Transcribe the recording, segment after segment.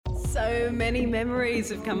So many memories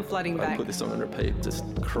have come flooding back. I put this song on repeat, just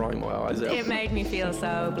crying my eyes out. It made me feel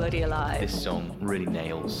so bloody alive. This song really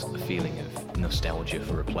nails a feeling of nostalgia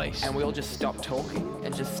for a place. And we all just stopped talking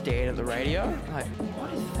and just stared at the radio. Like,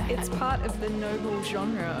 what is that? It's part of the noble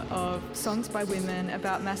genre of songs by women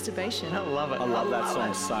about masturbation. I love it. I love that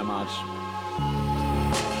song so much.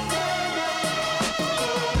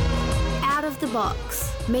 Out of the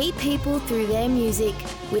Box. Meet people through their music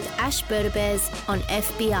with Ash Bertebez on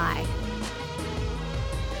FBI.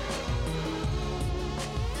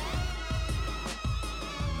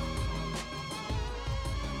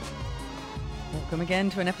 Welcome again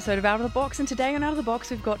to an episode of Out of the Box, and today on Out of the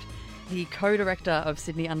Box we've got the co-director of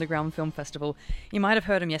Sydney Underground Film Festival. You might have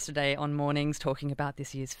heard him yesterday on Mornings talking about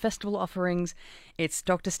this year's festival offerings. It's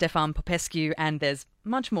Dr. Stefan Popescu, and there's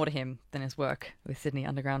much more to him than his work with Sydney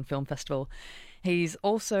Underground Film Festival. He's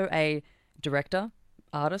also a director,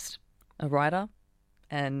 artist, a writer,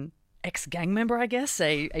 an ex-gang member, I guess,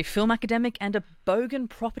 a film academic, and a bogan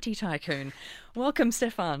property tycoon. Welcome,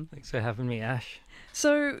 Stefan. Thanks for having me, Ash.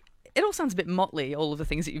 So it all sounds a bit motley, all of the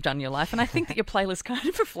things that you've done in your life, and I think that your playlist kind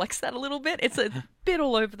of reflects that a little bit. It's a bit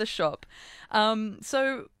all over the shop.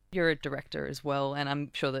 So you're a director as well, and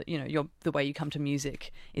I'm sure that the way you come to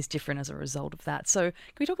music is different as a result of that. So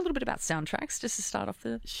can we talk a little bit about soundtracks just to start off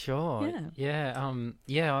the? Sure. I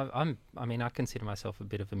consider myself a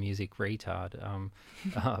bit of a music retard,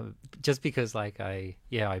 just because I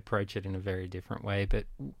approach it in a very different way. But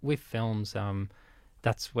with films,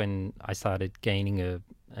 that's when I started gaining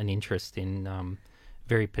an interest in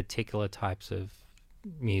very particular types of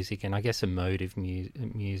music, and I guess emotive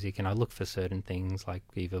music, and I look for certain things like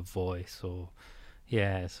either voice or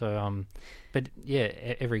every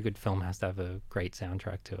good film has to have a great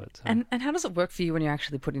soundtrack to it. So. And how does it work for you when you're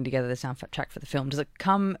actually putting together the soundtrack for the film? Does it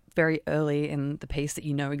come very early in the piece that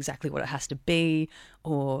you know exactly what it has to be,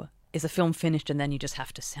 or is the film finished and then you just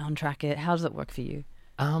have to soundtrack it? How does it work for you?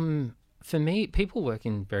 For me, people work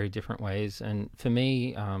in very different ways, and for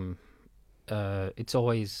me, it's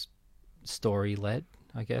always story-led,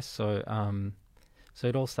 I guess. So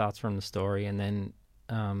it all starts from the story, and then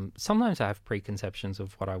sometimes I have preconceptions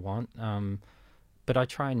of what I want, but I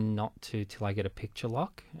try not to till I get a picture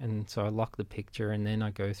lock, and so I lock the picture, and then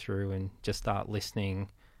I go through and just start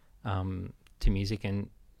listening to music, and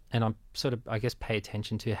I sort of, I guess, pay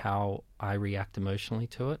attention to how I react emotionally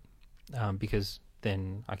to it, because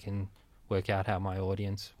then I can work out how my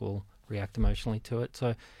audience will react emotionally to it.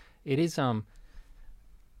 So it is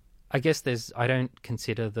I guess I don't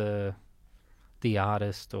consider the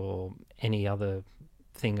artist or any other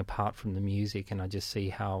thing apart from the music, and I just see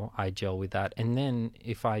how I gel with that. And then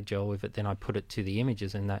if I gel with it, then I put it to the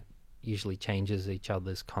images, and that usually changes each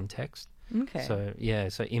other's context. Okay. So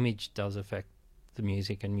image does affect the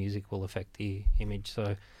music, and music will affect the image.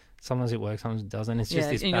 So sometimes it works, sometimes it doesn't. It's just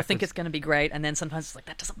this. And you'll think it's going to be great, and then sometimes it's like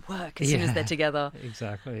that doesn't work as soon as they're together.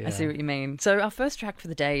 Exactly. Yeah. I see what you mean. So our first track for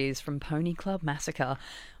the day is from Pony Club Massacre.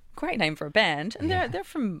 Great name for a band, and they're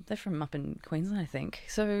from up in Queensland, I think.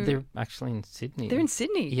 So they're actually in Sydney. They're in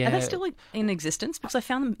Sydney. Yeah. Are they still in existence? Because I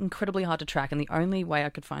found them incredibly hard to track, and the only way I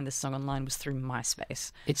could find this song online was through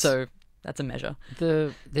MySpace. So that's a measure.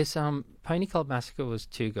 This Pony Club Massacre was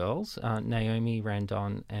two girls, Naomi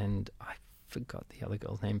Randon, and I forgot the other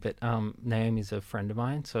girl's name, but Naomi's a friend of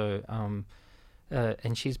mine. So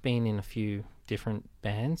and she's been in a few different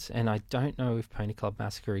bands, and I don't know if Pony Club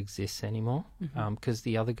Massacre exists anymore, because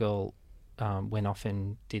the other girl went off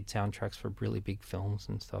and did soundtracks for really big films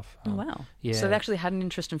and stuff. Oh, wow. Yeah. So they actually had an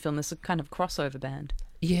interest in film. This is a kind of crossover band.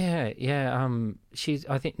 Yeah.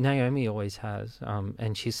 I think Naomi always has,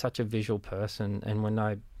 and she's such a visual person, and when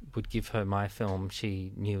I would give her my film,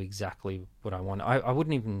 she knew exactly what I wanted. I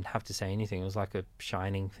wouldn't even have to say anything. It was like a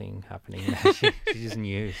shining thing happening there. She just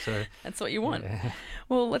knew. So that's what you want. Yeah.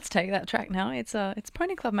 Well, let's take that track now. It's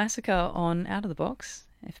Pony Club Massacre on Out of the Box,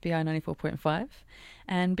 FBI 94.5.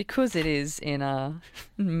 And because it is in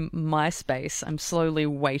MySpace, I'm slowly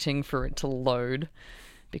waiting for it to load,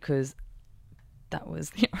 because that was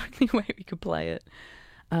the only way we could play it.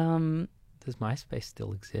 Does MySpace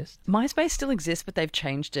still exist? MySpace still exists, but they've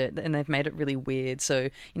changed it, and they've made it really weird. So,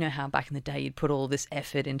 you know how back in the day you'd put all this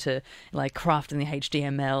effort into like crafting the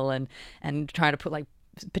HTML and trying to put like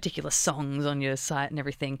particular songs on your site and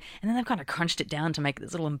everything, and then they've kind of crunched it down to make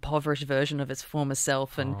this little impoverished version of its former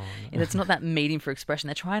self, and it's not that medium for expression.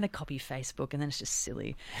 They're trying to copy Facebook, and then it's just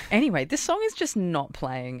silly. Anyway, this song is just not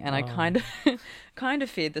playing, and I kind of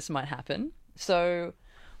feared this might happen. So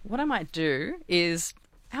what I might do is,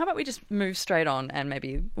 how about we just move straight on, and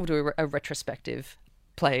maybe we'll do a retrospective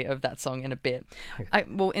play of that song in a bit.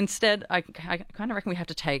 Instead, I kind of reckon we have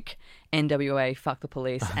to take NWA, Fuck the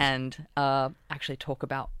Police, and actually talk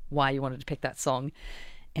about why you wanted to pick that song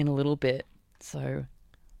in a little bit. So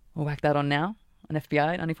we'll whack that on now on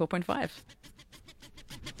FBI 94.5.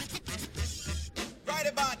 Right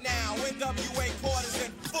about now, NWA court is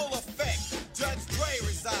in full effect. Judge Dre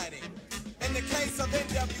residing. In the case of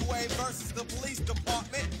NWA versus the police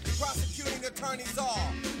department, prosecuting attorneys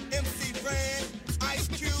are MC Ren, Ice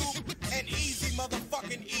Cube, and Easy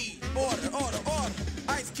motherfucking E. Order.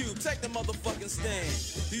 Ice Cube, take the motherfucking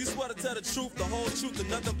stand. Do you swear to tell the truth, the whole truth, and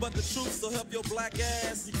nothing but the truth, so help your black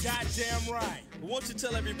ass? You goddamn right. Won't you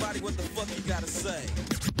tell everybody what the fuck you gotta say?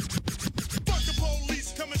 Fuck the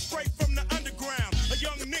police coming straight from the underground. A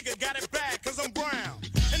young nigga got it bad cause I'm brown.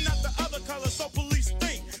 And not the other color, so police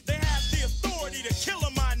think they have the authority to kill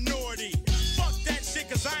a minority. Fuck that shit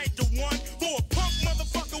cause I ain't the one for a punk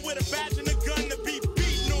motherfucker with a badge and a gun to be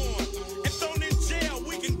beaten on. And thrown in jail,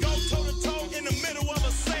 we can go toe to toe in the middle of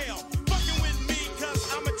a sale. Fucking with me cause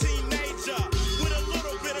I'm a teenager with a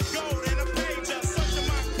little bit of gold and a pager. Searching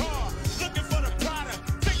my car, looking for the product,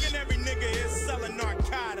 thinking every nigga is selling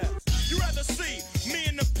narcotics. You rather see me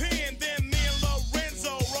in the pen than me and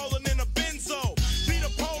Lorenzo rolling in a benzo. Be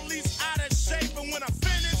the police out of shape, and when I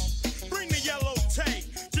finish, bring the yellow tape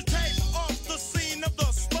to tape off the scene of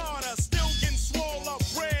the slaughter. Still getting swole up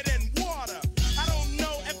bread and water. I don't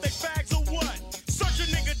know if they fags or what. Search a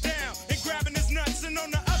nigga down and grabbing his nuts, and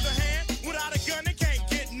on the other hand, without a gun they can't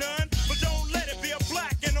get none. But don't let it be a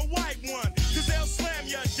black and a white one, cause they'll slam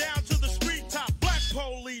you down to the street top. Black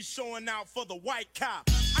police showing out for the white cop.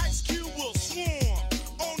 Ice Cube will swarm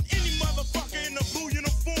on any motherfucker in a blue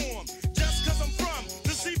uniform. Just cause I'm from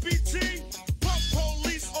the CPT, punk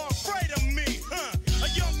police are afraid of me, huh? A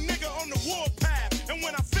young nigga on the warpath, and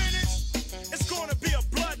when I finish, it's gonna be a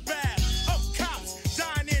bloodbath of cops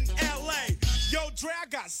dying in LA. Yo, Dre, I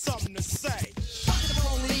got something to say. Fuck the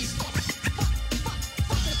police.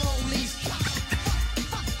 Fuck the police.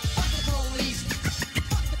 Fuck the police.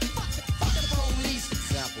 Fuck the police.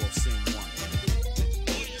 Example of scene 1.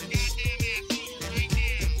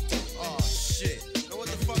 Oh shit. Know what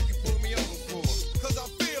the fuck you pulled me over for? Cause I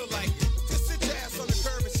feel like it. Just sit your ass on the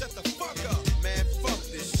curb and shut the fuck up. Man, fuck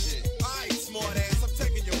this shit. Alright, smart ass, I'm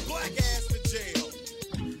taking your black ass to jail.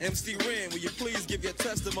 MC Ren, will you please give your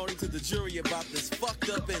testimony to the jury about this fucked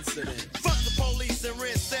up incident? Fuck the police, and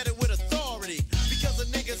Ren said it with authority. Because the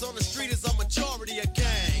niggas on the street is a majority of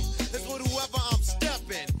gang. It's with whoever I'm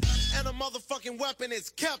stepping. And a motherfucking weapon is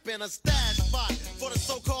kept in a stash spot for the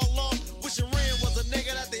so-called law. Wishing Ren was a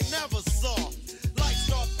nigga that they never saw. Lights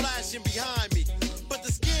start flashing behind me, but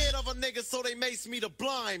they're scared of a nigga, so they mace me to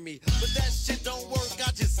blind me. But that shit don't work,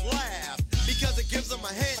 I just laugh, because it gives them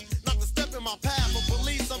a hint not to step in my path. For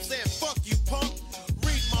police, I'm saying fuck you, punk.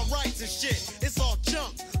 Read my rights and shit, it's all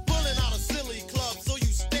junk. Pulling out a silly club, so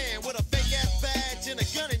you stand with a fake ass badge and a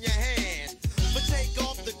gun in your hand. But take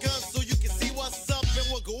off the gun so you can see what's up, and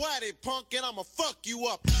we'll go at it, punk, and I'ma fuck you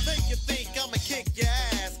up. Make you think I'ma kick your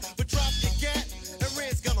ass, but drop your gat, and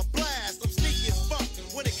Red's gonna blast. I'm sneaky as fuck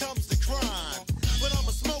when it comes to crime, but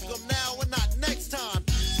I'ma smoke them now and not next time.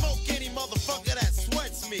 Smoke any motherfucker that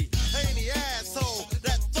sweats me, any asshole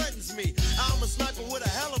that threatens me. I'm a sniper with a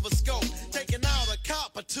hell of a scope, taking out a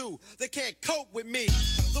cop or two. They can't cope with me.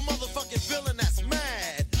 The motherfucking villain that's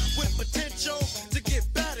mad with potential to get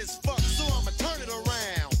bad as fuck, so I'ma turn it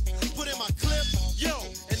around. Put in my clip, yo,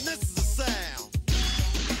 and this is the sound.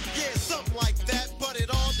 Yeah, something like that, but it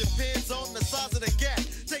all depends on the size of the gap.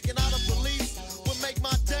 Taking out a police will make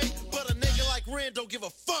my day, but a nigga like Ren don't give a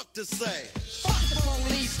fuck to say. Fuck the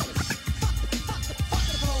police. Fuck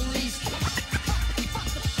the police.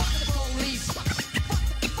 Fuck the police.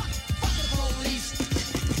 Fuck the police.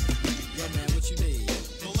 Yo, man, what you need?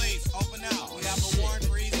 Police, open out. We have a warrant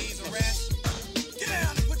for Easy's arrest. Get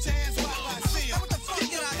down and put your hands where I see you. What the fuck?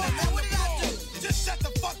 Get out of here, man. What did I do? Just shut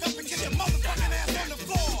the fuck up and get your motherfucking ass on the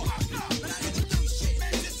floor. Man, I didn't do shit.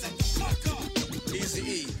 Man, just shut the fuck up. Easy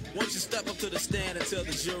E, won't you step up to the stand and tell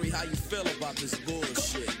the jury how you feel about this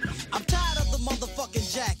bullshit? I'm tired of the motherfucking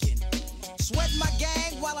jacking. Sweating my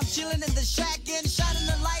gang while I'm chilling in the shack and shining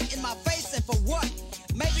the light in my face, and for what?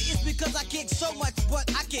 Maybe it's because I kick so much,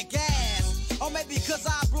 but I kick ass. Or maybe because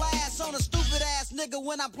I blast on a stupid ass nigga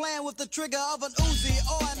when I'm playing with the trigger of an Uzi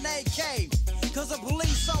or an AK. Cause the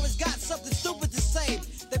police always got something stupid to say.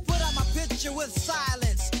 They put out my picture with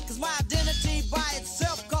silence, cause my identity by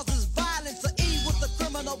itself causes violence. Or E with the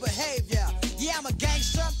criminal behavior. Yeah, I'm a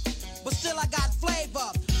gangster, but still I got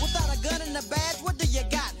flavor. Without a gun and a badge, what do you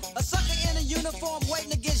got? A sucker in a uniform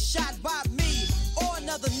waiting to get shot by me or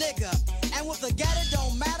another nigga. And with a gat, it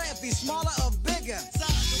don't matter if he's smaller or bigger.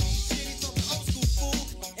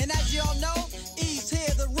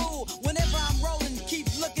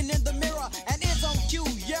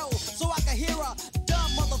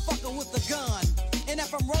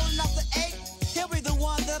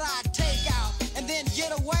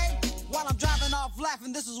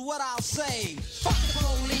 is what I'll say. Fuck the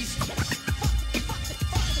police. Fuck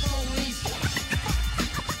the police.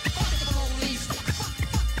 Fuck the police.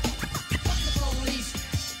 Fuck the police.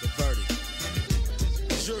 The verdict.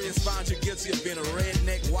 The jury has found you guilty of being a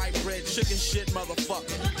redneck, white bread, chicken shit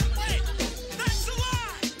motherfucker. Wait, that's a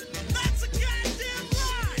lie. That's a goddamn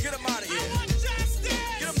lie. Get him out of here. I want justice.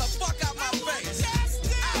 Get him the fuck out my face.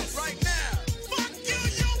 Out right now. Fuck you,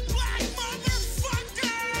 you black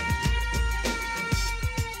motherfucker.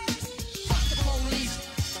 Fuck the police.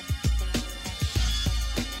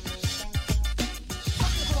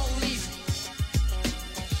 Fuck the police.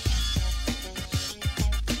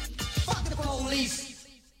 Fuck the police.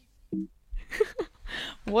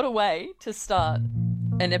 What a way to start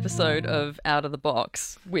an episode of Out of the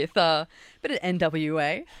Box with a bit of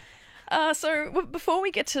NWA. So before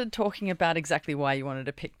we get to talking about exactly why you wanted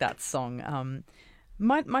to pick that song,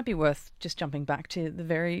 might be worth just jumping back to the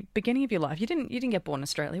very beginning of your life. You didn't get born in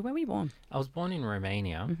Australia. Where were you born? I was born in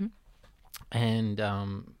Romania, Mm-hmm. and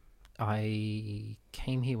I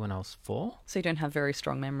came here when I was 4. So you don't have very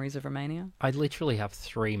strong memories of Romania? I literally have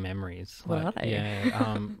 3 memories. What are they?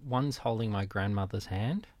 Yeah, one's holding my grandmother's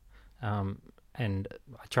hand, and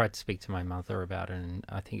I tried to speak to my mother about it, and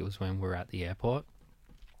I think it was when we were at the airport.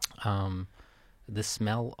 The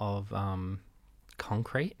smell of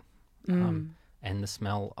concrete, and the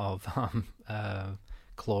smell of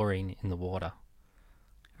chlorine in the water.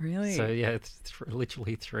 Really? So yeah, it's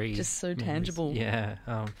literally 3. Just so memories. tangible. Yeah,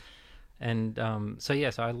 so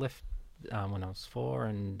I left when I was 4,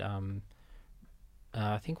 and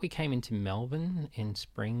I think we came into Melbourne in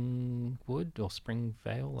Springwood or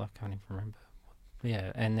Springvale. I can't even remember.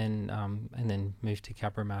 Yeah, and then moved to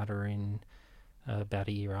Cabramatta in about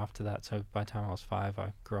a year after that. So by the time I was 5,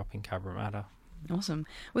 I grew up in Cabramatta. Awesome.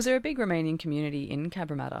 Was there a big Romanian community in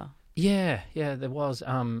Cabramatta? Yeah, there was.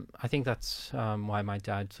 I think that's why my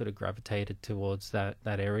dad sort of gravitated towards that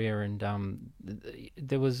area, and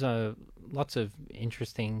there was lots of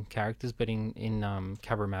interesting characters, but in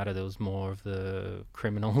Cabramatta there was more of the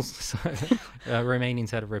criminals. So Romanians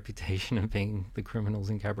had a reputation of being the criminals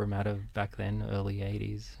in Cabramatta back then, early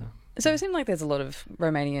 80s. So it seemed like there's a lot of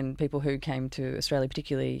Romanian people who came to Australia,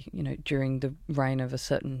 particularly, during the reign of a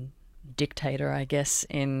certain dictator, I guess,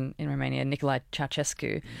 in Romania, Nicolae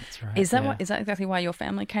Ceausescu. That's right. Is that exactly why your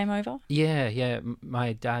family came over? Yeah.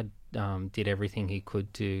 My dad did everything he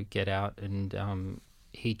could to get out, and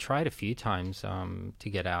he tried a few times to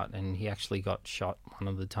get out, and he actually got shot one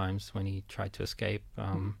of the times when he tried to escape.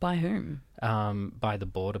 By whom? By the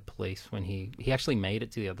border police. When he actually made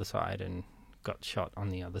it to the other side and got shot on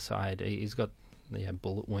the other side. He's got a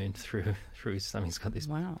bullet wound through his stomach. He's got this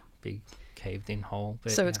big caved-in hole.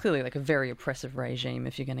 But, so it's clearly like a very oppressive regime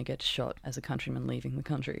if you're going to get shot as a countryman leaving the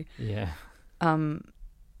country. Yeah.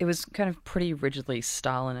 It was kind of pretty rigidly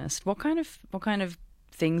Stalinist. What kind of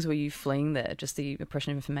things were you fleeing there? Just the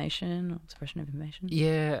oppression of information or suppression of information?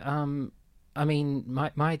 Yeah. I mean,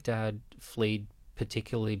 my dad fled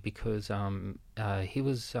particularly because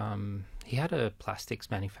he had a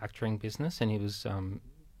plastics manufacturing business, and he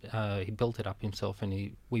built it up himself,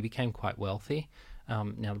 and we became quite wealthy.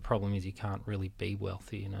 Now the problem is you can't really be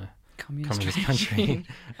wealthy in a communist country.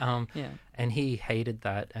 And he hated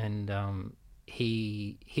that, and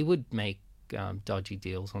he would make dodgy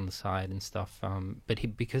deals on the side and stuff. But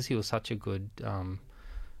because he was such a good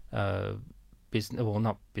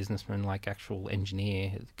not businessman, like actual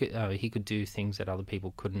engineer, he could do things that other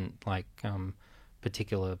people couldn't, like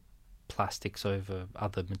particular plastics over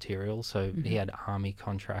other materials. So he had army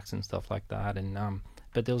contracts and stuff like that, and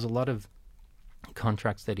but there was a lot of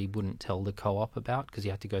contracts that he wouldn't tell the co-op about because you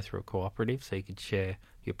had to go through a cooperative so you could share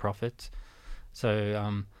your profits.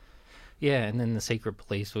 So and then the secret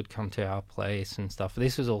police would come to our place and stuff.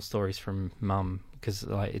 This was all stories from Mum, because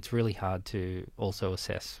it's really hard to also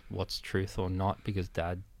assess what's truth or not, because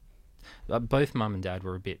both Mum and Dad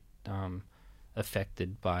were a bit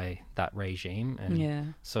affected by that regime,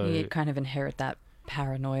 and so you kind of inherit that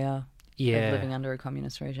paranoia of living under a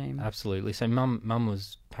communist regime. Absolutely. So Mum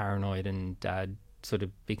was paranoid, and Dad sort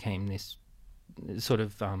of became this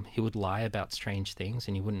he would lie about strange things,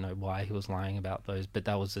 and you wouldn't know why he was lying about those, but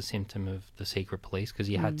that was a symptom of the secret police, because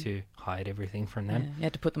you had to hide everything from them. You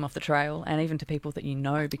had to put them off the trail, and even to people that you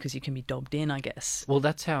know, because you can be dobbed in, I guess. Well,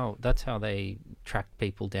 that's how they tracked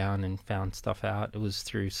people down and found stuff out. It was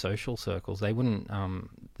through social circles. They wouldn't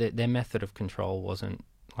their method of control wasn't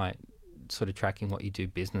like sort of tracking what you do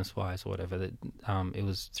business wise or whatever. It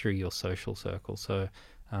was through your social circle. So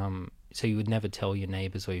so you would never tell your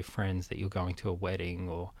neighbors or your friends that you're going to a wedding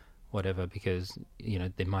or whatever, because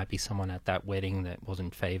there might be someone at that wedding that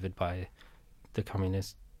wasn't favored by the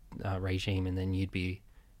communist regime, and then you'd be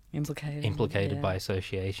implicated yeah. by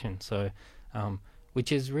association. So,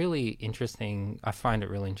 which is really interesting. I find it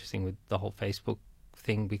really interesting with the whole Facebook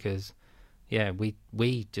thing because, yeah,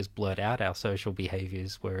 we just blurt out our social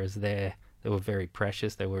behaviours, whereas they were very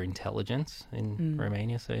precious. They were intelligence in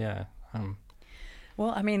Romania. So yeah.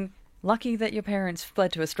 Well, I mean, lucky that your parents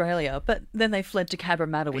fled to Australia, but then they fled to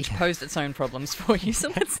Cabramatta, which posed its own problems for you.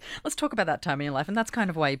 So let's talk about that time in your life, and that's kind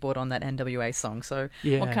of why you brought on that NWA song. So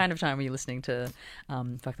what kind of time were you listening to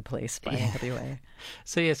 "Fuck the Police" by NWA?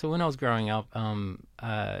 So when I was growing up,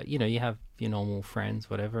 you have your normal friends,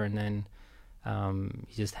 whatever, and then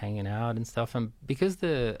you're just hanging out and stuff. And because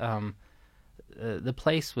the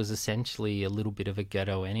place was essentially a little bit of a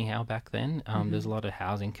ghetto anyhow back then. There's a lot of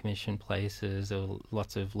housing commission places. There were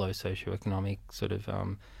lots of low socioeconomic sort of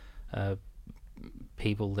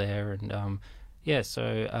people there, and so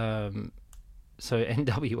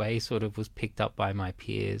NWA sort of was picked up by my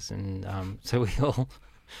peers, and so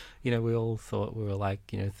we all thought we were like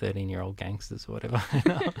 13-year-old gangsters or whatever.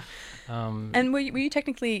 And were you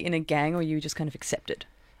technically in a gang, or were you just kind of accepted?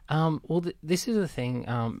 Well, this is the thing.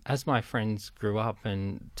 As my friends grew up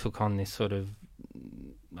and took on this sort of,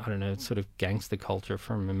 sort of gangster culture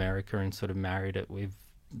from America and sort of married it with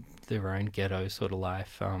their own ghetto sort of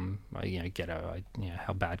life. Ghetto.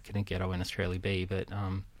 How bad can a ghetto in Australia be? But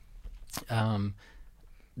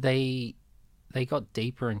they got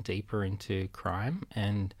deeper and deeper into crime,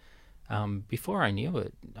 and before I knew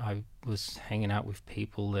it, I was hanging out with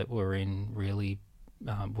people that were in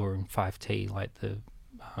 5T, like the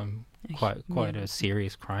quite a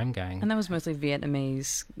serious crime gang. And that was mostly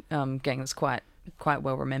Vietnamese gang that's quite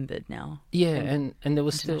well remembered now. Yeah, and there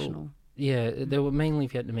was still they were mainly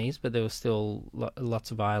Vietnamese, but there were still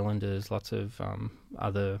lots of Islanders, lots of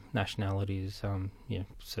other nationalities,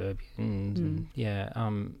 Serbians, and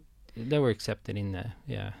they were accepted in there.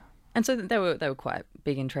 Yeah, and so they were quite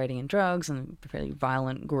big in trading in drugs and a fairly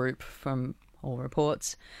violent group from all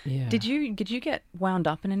reports. Yeah. Did you get wound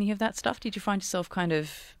up in any of that stuff? Did you find yourself kind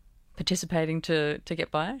of participating to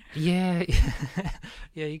get by? Yeah,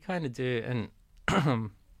 yeah, you kind of do, and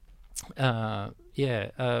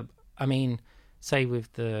I mean, say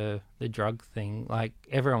with the drug thing, like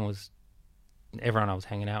everyone I was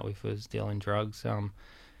hanging out with was dealing drugs.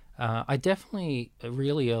 I definitely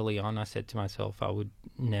really early on I said to myself I would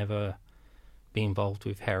never be involved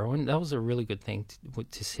with heroin. That was a really good thing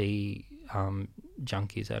to see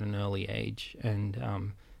junkies at an early age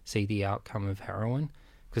and see the outcome of heroin,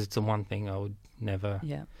 because it's the one thing I would never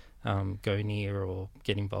go near or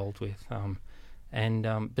get involved with.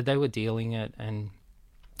 But they were dealing it, and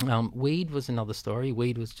weed was another story.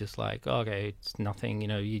 Weed was just like, okay, it's nothing,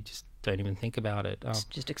 you just don't even think about it. It's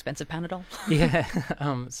just expensive Panadol. Yeah.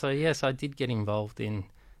 So yes, I did get involved in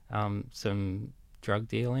some drug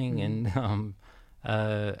dealing, and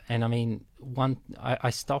I mean, I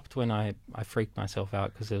stopped when I freaked myself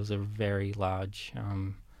out because there was a very large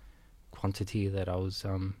quantity that I was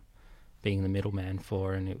being the middleman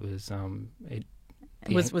for, and it was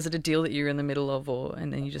Was it a deal that you were in the middle of,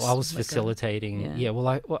 and then you just? Well, I was facilitating. Yeah.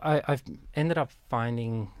 Well, I've ended up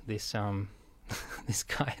finding this this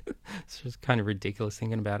guy. It's just kind of ridiculous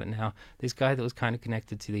thinking about it now. This guy that was kind of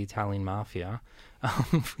connected to the Italian mafia,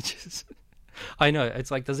 which is. I know,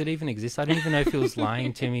 it's like, does it even exist? I don't even know if he was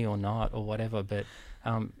lying to me or not or whatever, but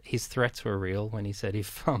his threats were real when he said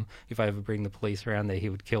if I ever bring the police around there, he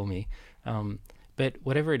would kill me. But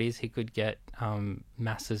whatever it is, he could get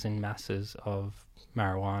masses and masses of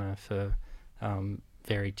marijuana for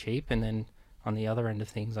very cheap. And then on the other end of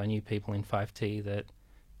things, I knew people in 5T that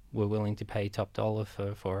were willing to pay top dollar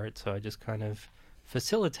for it, so I just kind of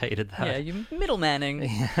facilitated that. Yeah, you're middlemaning.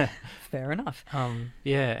 Yeah. Fair enough.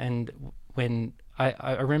 And when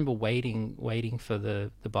I remember waiting for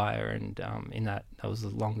the buyer, and that was the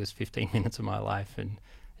longest 15 minutes of my life, and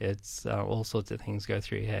it's all sorts of things go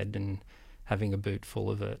through your head, and having a boot full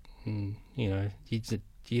of it, and you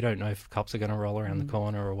don't know if cops are going to roll around the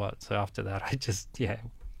corner or what. So after that, I just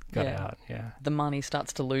got out. Yeah, the money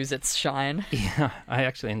starts to lose its shine. Yeah, I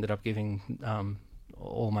actually ended up giving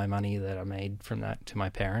all my money that I made from that to my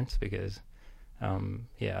parents because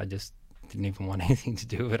I just didn't even want anything to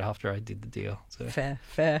do with it after I did the deal. So.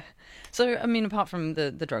 Fair. So, I mean, apart from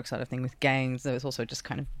the drug side of thing with gangs, there was also just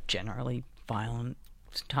kind of generally violent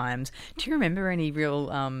times. Do you remember any real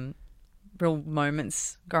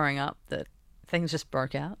moments growing up that things just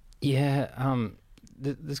broke out? Yeah,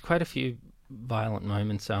 there's quite a few violent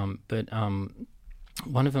moments, but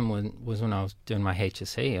one of them was when I was doing my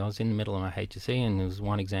HSC. I was in the middle of my HSC, and there was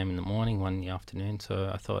one exam in the morning, one in the afternoon, so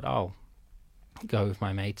I thought, I'll go with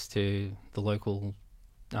my mates to the local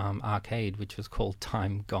arcade, which was called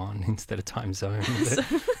Time Gone instead of Time Zone.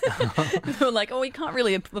 They were like, oh, we can't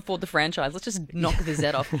really afford the franchise. Let's just knock the Z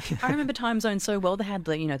off. I remember Time Zone so well. They had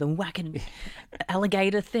the whacking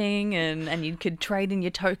alligator thing, and you could trade in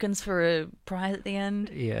your tokens for a prize at the end.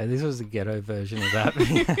 Yeah, this was a ghetto version of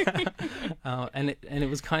that. And it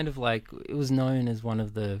was kind of like, it was known as one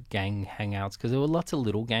of the gang hangouts because there were lots of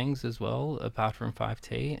little gangs as well, apart from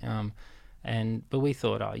 5T. But we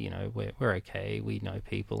thought, we're okay. We know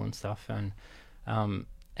people and stuff.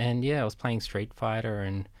 And yeah, I was playing Street Fighter,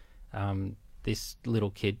 and this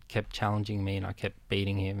little kid kept challenging me, and I kept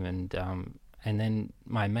beating him. And then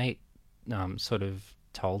my mate sort of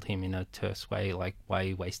told him in a terse way, like, "Why are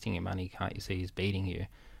you wasting your money? Can't you see he's beating you?"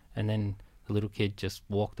 And then the little kid just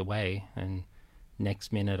walked away, and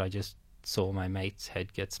next minute I just saw my mate's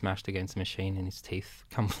head get smashed against the machine and his teeth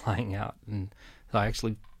come flying out. And I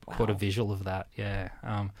actually caught a visual of that, yeah.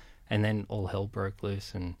 And then all hell broke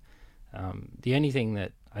loose, and the only thing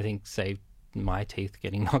that I think saved my teeth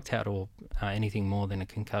getting knocked out, or anything more than a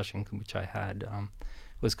concussion, which I had,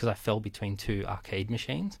 was because I fell between two arcade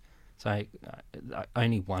machines. So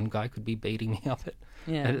only one guy could be beating me up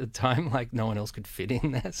at the time. Like, no one else could fit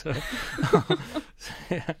in there. So,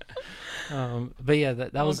 yeah. But yeah,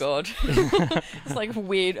 that was. Oh God, it's like a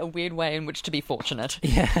weird way in which to be fortunate.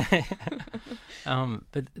 Yeah.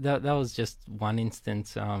 But that was just one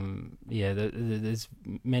instance. There's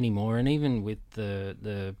many more, and even with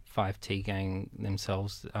the 5T gang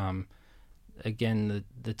themselves. Again,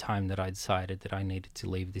 the time that I decided that I needed to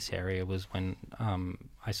leave this area was when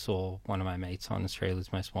I saw one of my mates on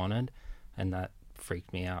Australia's Most Wanted, and that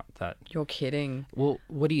freaked me out. That You're kidding. Well,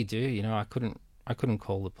 what do you do? I couldn't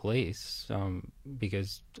call the police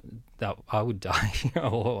because that I would die,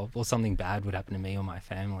 or something bad would happen to me or my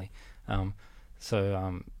family.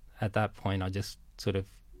 So at that point, I just sort of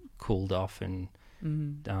cooled off, and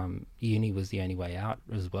uni was the only way out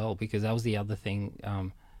as well, because that was the other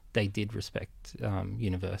thing. They did respect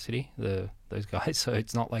university, those guys. So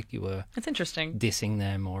it's not like you were It's interesting. dissing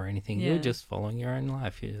them or anything. Yeah. You were just following your own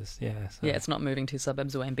life. You just, Yeah, it's not moving 2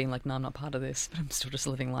 suburbs away and being like, no, I'm not part of this, but I'm still just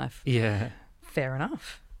living life. Yeah. Fair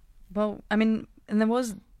enough. Well, I mean, and there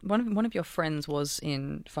was one of your friends was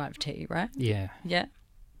in 5T, right? Yeah. Yeah.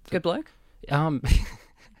 Good bloke?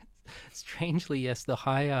 Strangely, yes. The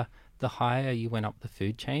higher you went up the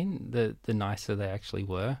food chain, the nicer they actually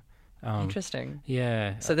were. Interesting.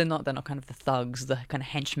 Yeah. So they're not kind of the thugs, the kind of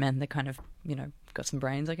henchmen. They're kind of, got some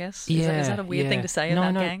brains, I guess. Yeah. Is that a weird thing to say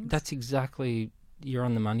about gangs? That's exactly, you're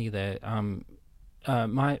on the money there.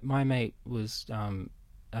 My mate was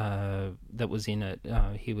that was in it.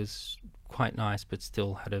 He was quite nice, but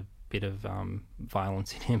still had a bit of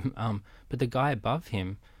violence in him. But the guy above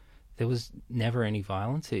him, there was never any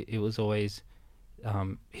violence. It was always.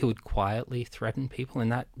 He would quietly threaten people,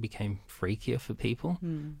 and that became freakier for people.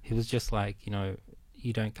 He was just like,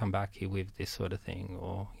 you don't come back here with this sort of thing,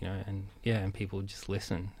 or and people would just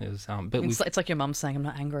listen. It was, but it's like your mum saying, "I'm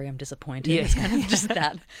not angry, I'm disappointed." Yeah. It's kind of just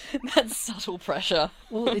that subtle pressure.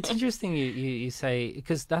 Well, it's interesting you say,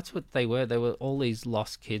 because that's what they were. They were all these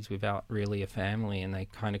lost kids without really a family, and they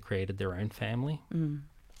kind of created their own family.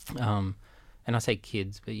 And I say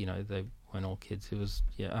kids, but they weren't all kids. It was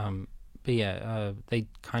But yeah, they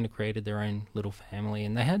kind of created their own little family,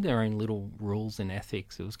 and they had their own little rules and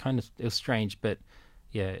ethics. It was strange, but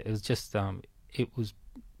yeah, it was just, it was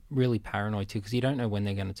really paranoid too, because you don't know when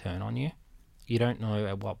they're going to turn on you. You don't know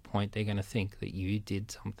at what point they're going to think that you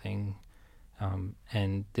did something,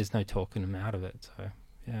 and there's no talking them out of it. So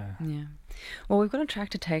yeah. Yeah. Well, we've got a track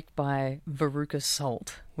to take by Veruca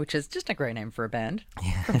Salt, which is just a great name for a band,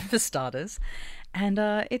 for starters. And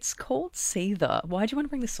it's called Seether. Why do you want to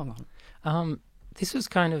bring this song on? This was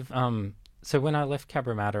kind of, so when I left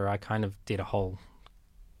Cabramatta, I kind of did a whole,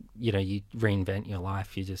 you reinvent your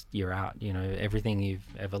life. You're out, everything you've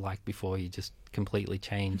ever liked before, you just completely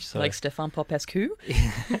change. So like Stefan Popescu?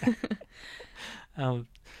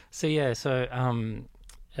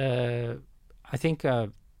 I think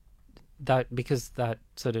that because that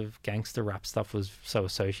sort of gangster rap stuff was so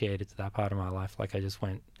associated to that part of my life, like I just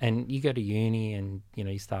went, and you go to uni and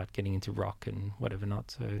you start getting into rock and whatever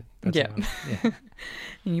not. So that's yeah,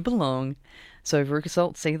 and you belong. So Veruca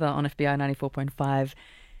Salt, Seether on FBI 94.5.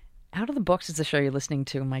 Out of the Box is the show you're listening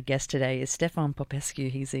to, and my guest today is Stefan Popescu.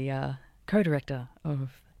 He's the co-director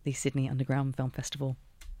of the Sydney Underground Film Festival.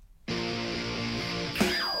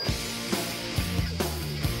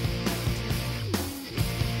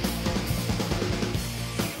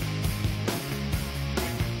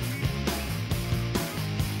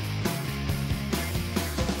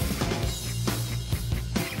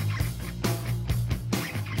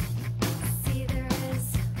 See, there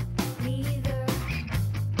is neither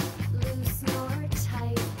loose nor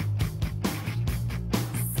tight.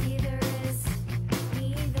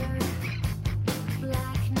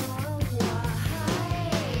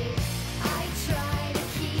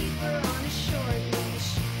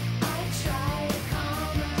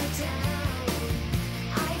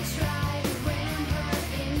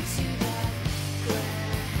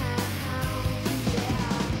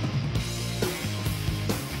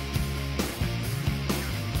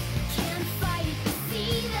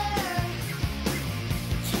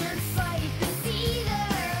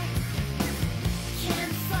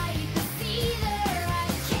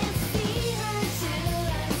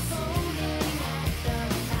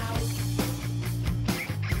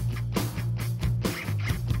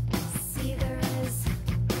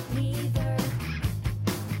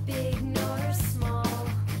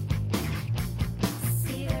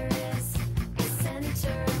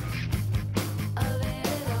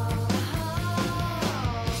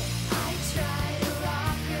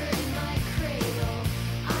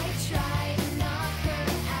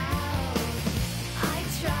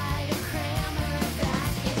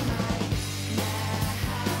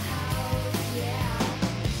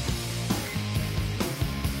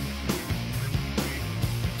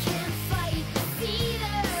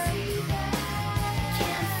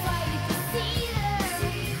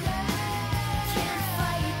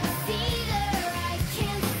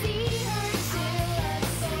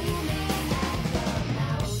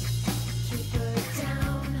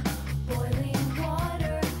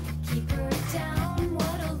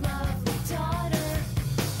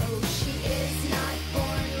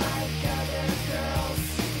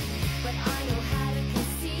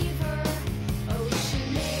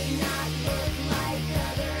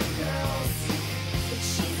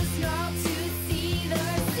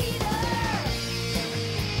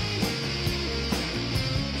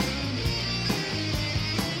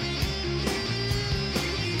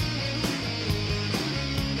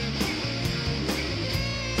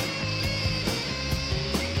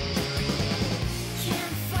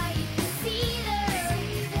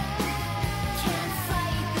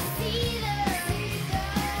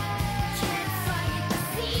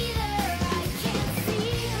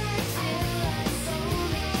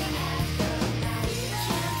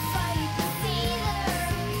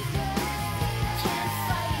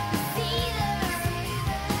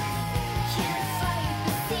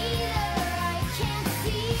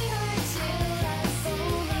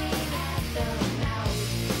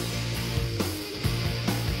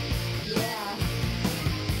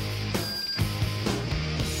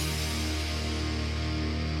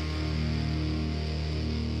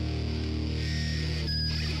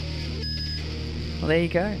 Well, there you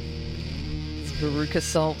go. It's Veruca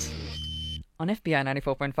Salt on FBI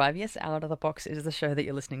 94.5. Yes, Out of the Box is the show that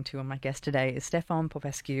you're listening to, and my guest today is Stefan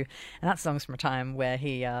Popescu, and that song's from a time where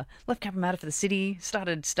he left Cabramatta for the city,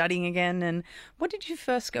 started studying again. And what did you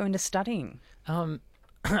first go into studying?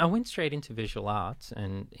 I went straight into visual arts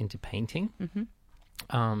and into painting.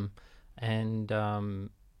 And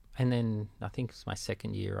then I think it was my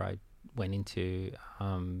second year I went into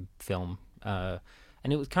film.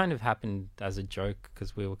 And it was kind of happened as a joke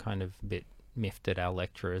because we were kind of a bit miffed at our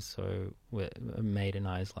lecturers. So a mate and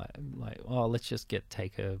I was like, oh, let's just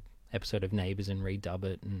take a episode of Neighbours and redub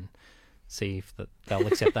it and see if they'll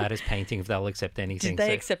accept that as painting, if they'll accept anything. Did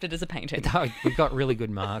they accept it as a painting? We got really good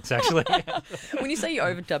marks, actually. When you say you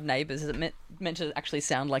overdubbed Neighbours, is it meant to actually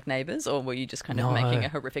sound like Neighbours, or were you just kind of making a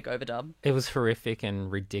horrific overdub? It was horrific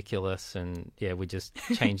and ridiculous, and yeah, we just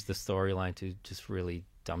changed the storyline to just really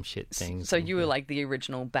dumb shit things. So you were like the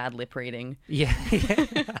original bad lip reading. Yeah.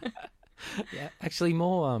 Yeah, actually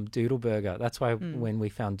more Doodleburger. That's why when we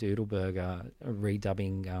found Doodleburger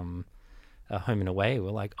redubbing Home and Away,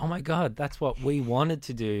 we're like, oh my God, that's what we wanted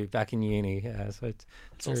to do back in uni. Yeah, so it's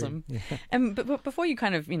awesome. Yeah. But before you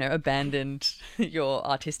kind of, abandoned your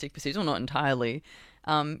artistic pursuits, or not entirely,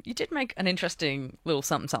 you did make an interesting little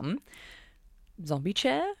something. Zombie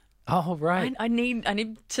chair? Oh, right. I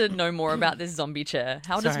need to know more about this zombie chair.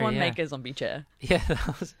 How does one make a zombie chair? Yeah,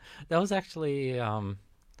 that was actually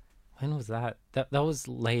when was that? That was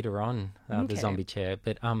later on, the zombie chair.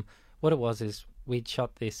 But what it was is we'd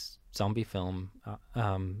shot this zombie film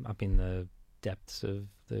up in the depths of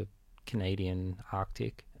the Canadian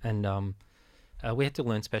Arctic, and we had to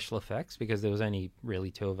learn special effects because there was only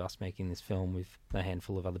really two of us making this film with a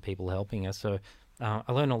handful of other people helping us. So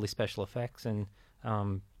I learned all these special effects, and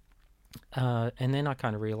then I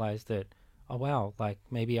kind of realized that, oh wow, like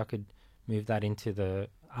maybe I could move that into the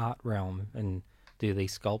art realm and do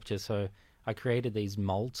these sculptures. So I created these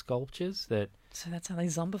mold sculptures that. So that's how they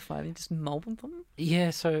zombify. They just mold them.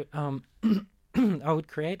 Yeah. So I would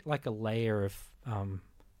create like a layer of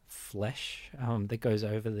flesh that goes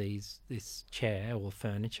over this chair or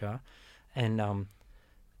furniture, and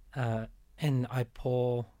I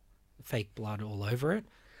pour fake blood all over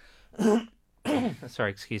it.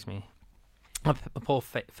 Sorry, excuse me. I pour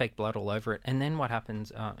fake blood all over it, and then what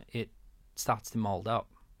happens? It starts to mold up.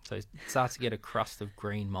 So it starts to get a crust of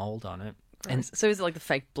green mold on it. Gross. And so is it like the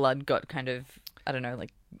fake blood got kind of, I don't know,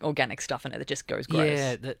 like organic stuff in it that just goes gross?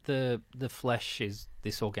 Yeah, the flesh is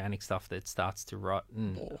this organic stuff that starts to rot,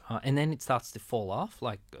 and then it starts to fall off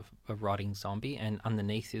like a rotting zombie, and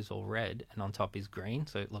underneath is all red, and on top is green,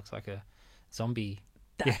 so it looks like a zombie.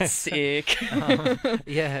 That's sick.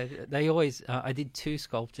 Yeah, they always. I did two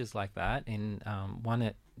sculptures like that, in one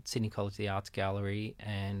at Sydney College the Arts Gallery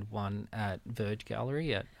and one at Verge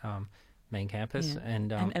Gallery at main campus.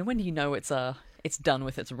 Yeah. And when do you know it's done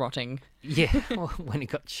with its rotting? Yeah, well, when it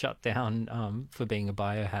got shut down for being a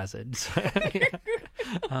biohazard. So,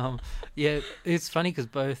 yeah, it's funny because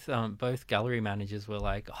both gallery managers were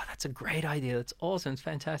like, "Oh, that's a great idea. That's awesome. It's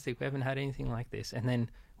fantastic. We haven't had anything like this." And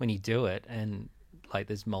then when you do it and like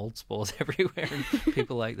there's mold spores everywhere, and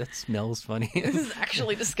people are like, that smells funny. This is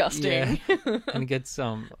actually disgusting. Yeah. And it gets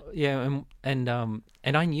and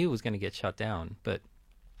I knew it was going to get shut down, but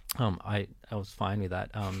I was fine with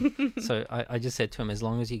that. So I just said to him, as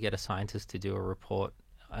long as you get a scientist to do a report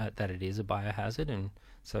that it is a biohazard, and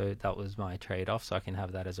so that was my trade-off, so I can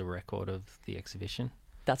have that as a record of the exhibition.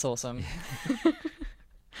 That's awesome.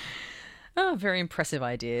 Oh, very impressive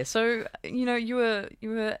idea. So, you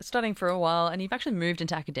were studying for a while, and you've actually moved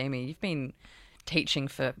into academia. You've been teaching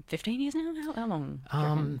for 15 years now? How long?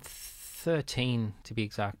 13 to be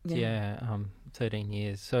exact. Yeah, 13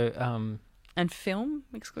 years. So, and film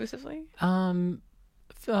exclusively? Film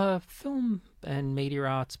and media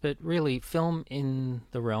arts, but really film in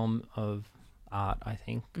the realm of art, I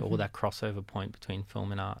think, or that crossover point between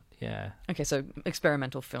film and art. Yeah. Okay, so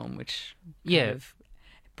experimental film, which kind of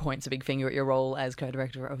points a big finger at your role as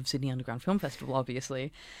co-director of Sydney Underground Film Festival,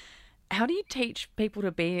 obviously. How do you teach people to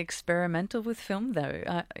be experimental with film, though?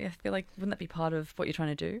 I feel like, wouldn't that be part of what you're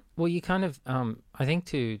trying to do? Well, you kind of, I think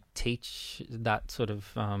to teach that sort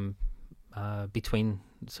of between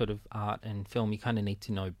sort of art and film, you kind of need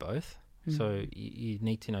to know both. So you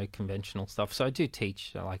need to know conventional stuff. So I do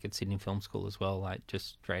teach, like at Sydney Film School as well, like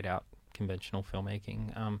just straight out conventional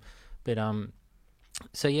filmmaking.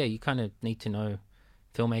 So yeah, you kind of need to know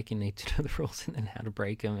filmmaking, need to know the rules and then how to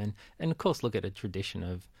break them, and of course look at a tradition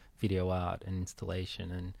of video art and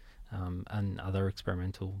installation and other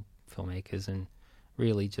experimental filmmakers, and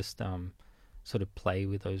really just sort of play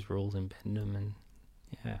with those rules and bend them, and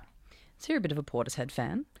yeah. So you're a bit of a Portishead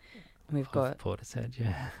fan. We've got Portishead,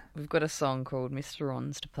 yeah. We've got a song called Mr.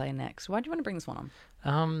 Ons to play next. Why do you want to bring this one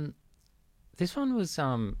on? This one was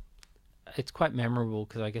it's quite memorable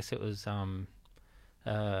because I guess it was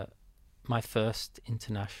my first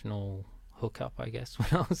international hookup, I guess,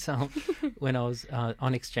 when I was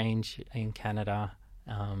on exchange in Canada,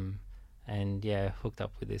 and yeah, hooked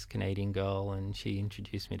up with this Canadian girl, and she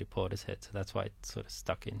introduced me to Portishead, so that's why it sort of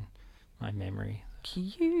stuck in my memory.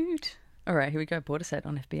 Cute. All right, here we go. Portishead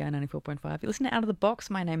on FBI 94.5. You listen to Out of the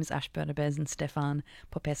Box. My name is Ash Bernabez, and Stefan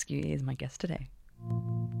Popescu is my guest today.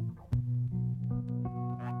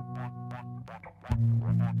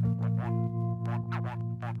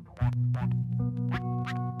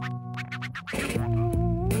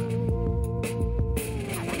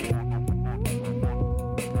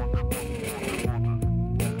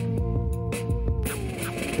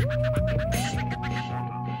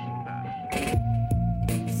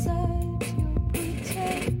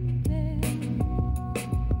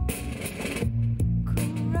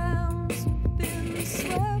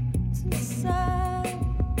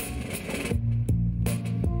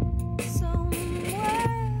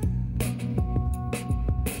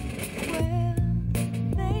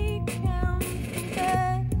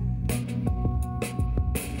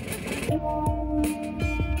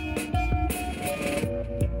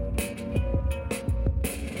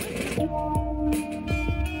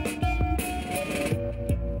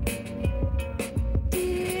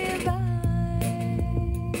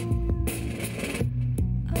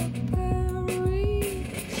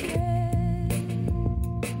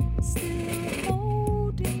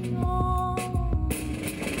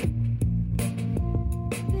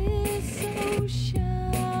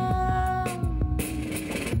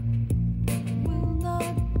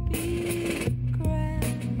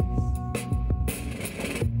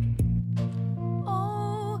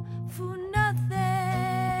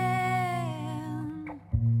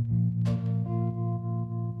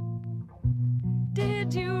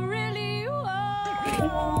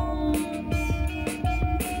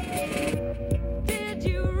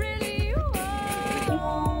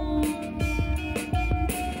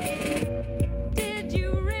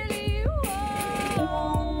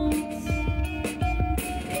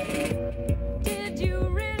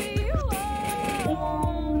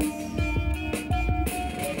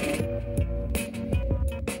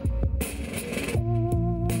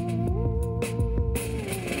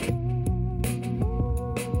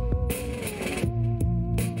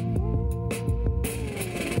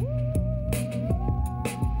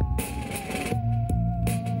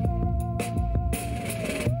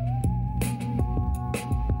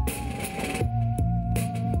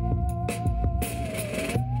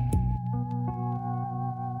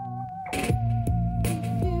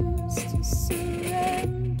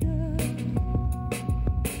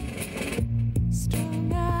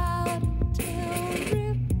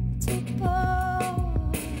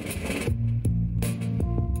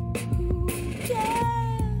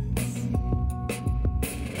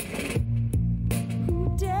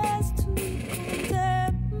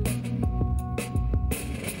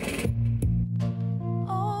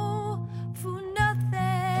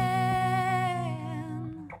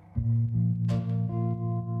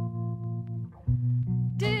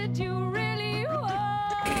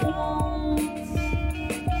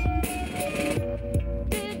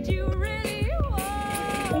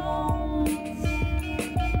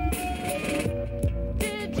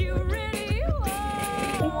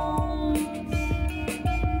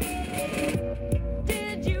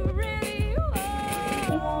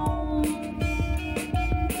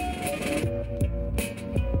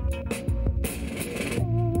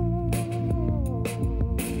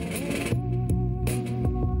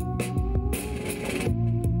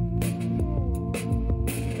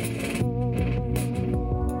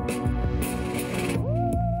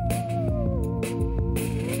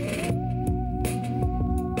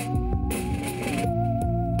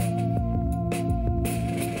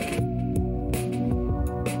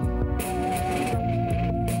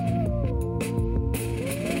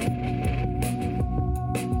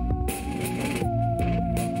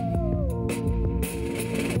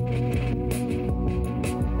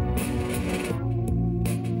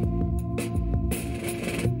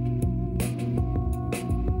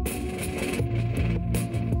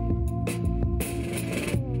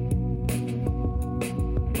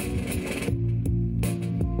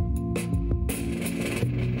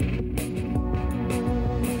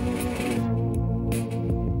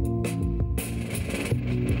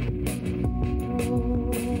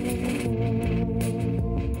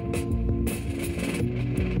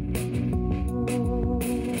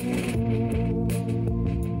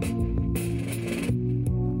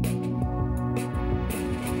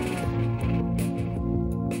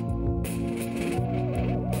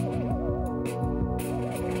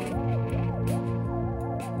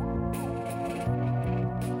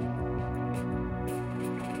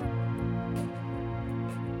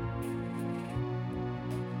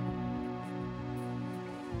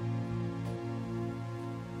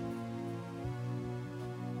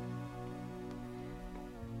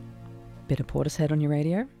 Bit of Portishead on your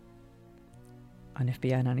radio. On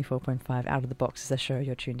FBI 94.5, Out of the Box is the show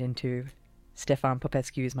you're tuned into. Stefan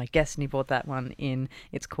Popescu is my guest, and he brought that one in.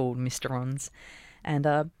 It's called Mysterons. And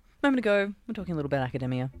a moment ago, we're talking a little bit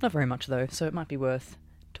academia. Not very much, though, so it might be worth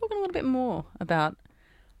talking a little bit more about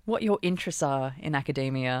what your interests are in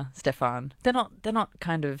academia, Stefan. They're not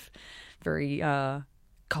kind of very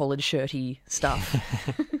college shirty stuff.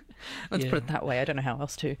 Let's put it that way. I don't know how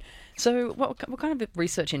else to. So what kind of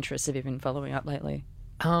research interests have you been following up lately?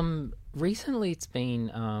 Recently it's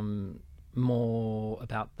been more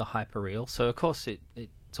about the hyperreal. So of course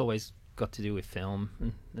it's always got to do with film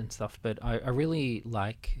and stuff, but I really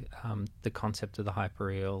like the concept of the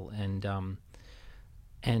hyperreal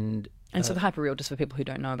and so the hyperreal, just for people who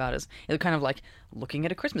don't know about it, is it's kind of like looking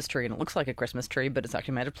at a Christmas tree, and it looks like a Christmas tree, but it's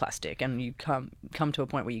actually made of plastic, and you come to a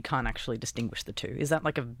point where you can't actually distinguish the two. Is that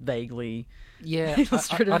like a vaguely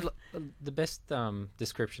illustrative? The best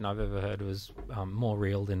description I've ever heard was more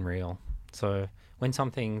real than real. So when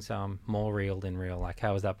something's more real than real, like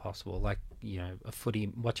how is that possible? Like, you know,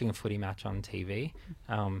 watching a footy match on TV,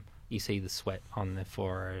 you see the sweat on their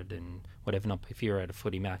forehead and whatever. Not if you're at a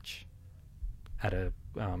footy match at a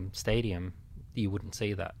stadium, you wouldn't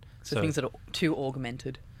see that. So things that are too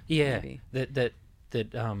augmented. Yeah, maybe. that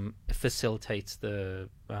facilitates the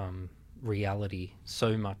reality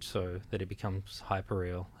so much so that it becomes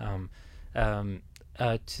hyperreal.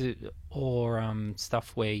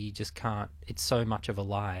 Stuff where you just can't. It's so much of a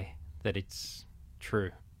lie that it's true.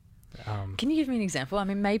 Can you give me an example? I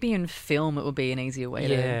mean, maybe in film it would be an easier way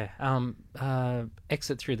to... Yeah.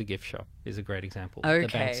 Exit Through the Gift Shop is a great example. Okay. The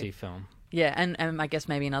Banksy film. Yeah, and I guess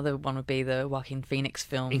maybe another one would be the Joaquin Phoenix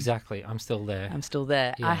film. Exactly. I'm Still There.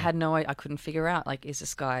 Yeah. I couldn't figure out, like, is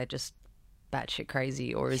this guy just batshit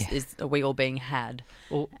crazy, or are we all being had?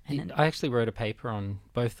 Well, I actually wrote a paper on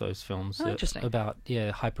both those films about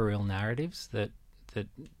hyperreal narratives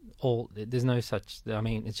there's no such. I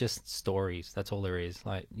mean, it's just stories. That's all there is.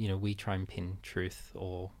 Like, you know, we try and pin truth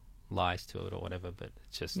or lies to it or whatever, but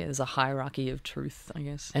it's just there's a hierarchy of truth, I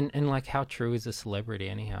guess. And like, how true is a celebrity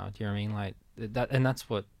anyhow? Do you know what I mean? Like that, and that's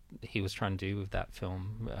what he was trying to do with that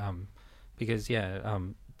film, because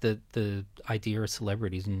the idea of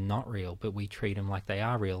celebrity is not real, but we treat them like they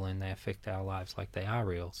are real, and they affect our lives like they are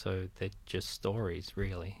real. So they're just stories,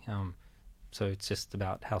 really. So it's just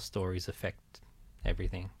about how stories affect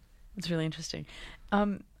everything. It's really interesting.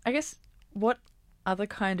 I guess, what other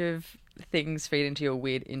kind of things feed into your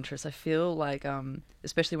weird interests? I feel like,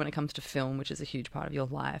 especially when it comes to film, which is a huge part of your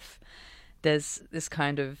life, there's this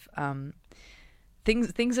kind of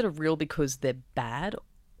things that are real because they're bad,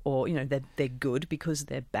 or, you know, they're good because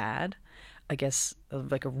they're bad. I guess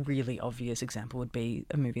like a really obvious example would be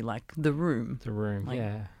a movie like The Room. The Room, like,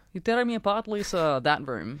 yeah. You're tearing me apart, Lisa. That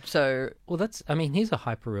Room. So, well, he's a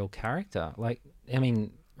hyperreal character. Like, I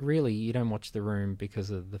mean, really, you don't watch The Room because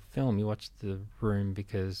of the film. You watch The Room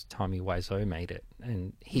because Tommy Wiseau made it,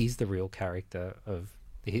 and he's the real character of.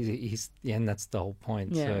 And that's the whole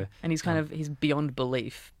point. Yeah, so, and he's he's beyond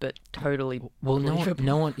belief, but totally. Well,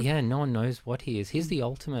 no one knows what he is. He's the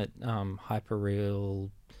ultimate hyperreal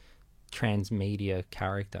transmedia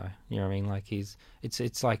character. You know what I mean? Like,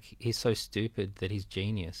 it's like he's so stupid that he's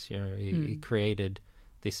genius. You know, he created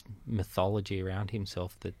this mythology around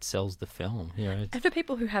himself that sells the film. You know, and for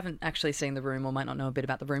people who haven't actually seen The Room or might not know a bit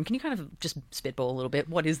about The Room, can you kind of just spitball a little bit?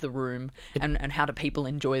 What is The Room, and how do people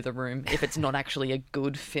enjoy The Room if it's not actually a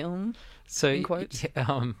good film? So, in quotes?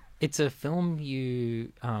 It's a film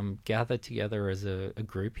you gather together as a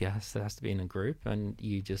group. Yes, it has to be in a group, and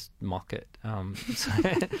you just mock it.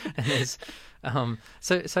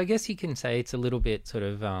 So I guess you can say it's a little bit sort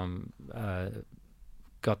of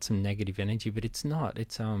got some negative energy, but it's not.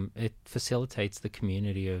 It facilitates the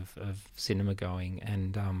community of cinema going,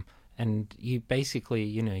 and you basically,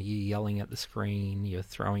 you know, you're yelling at the screen, you're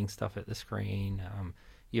throwing stuff at the screen,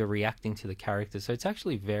 you're reacting to the characters. So it's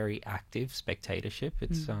actually very active spectatorship.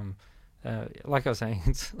 It's like I was saying,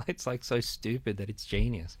 it's like so stupid that it's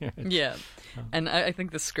genius. Yeah, and I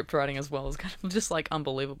think the script writing as well is kind of just like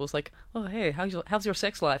unbelievable. It's like, oh hey, how's your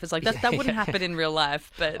sex life? It's like that wouldn't happen in real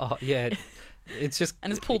life, but it's just,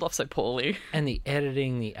 and it's pulled off so poorly. And the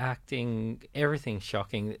editing, the acting, everything's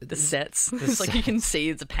shocking. The sets, it's like you can see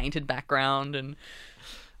it's a painted background, and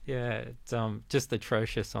it's just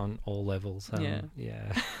atrocious on all levels. If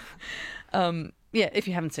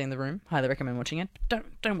you haven't seen The Room, highly recommend watching it.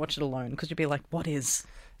 Don't watch it alone, because you'll be like, what is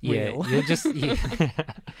real? And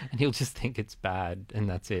you'll just think it's bad, and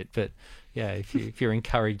that's it. But if you're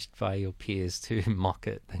encouraged by your peers to mock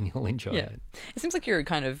it, then you'll enjoy it. It seems like you're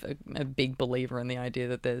kind of a big believer in the idea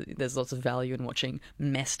that there's lots of value in watching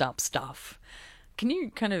messed up stuff. Can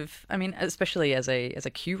you kind of, I mean, especially as a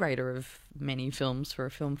curator of many films for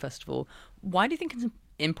a film festival, why do you think it's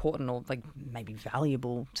important or like maybe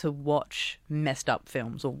valuable to watch messed up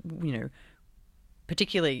films, or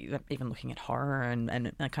particularly even looking at horror and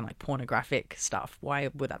kind of like pornographic stuff?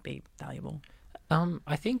 Why would that be valuable?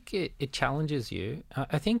 I think it challenges you.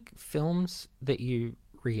 I think films that you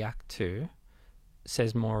react to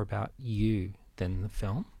says more about you than the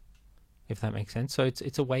film, if that makes sense. So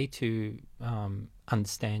it's a way to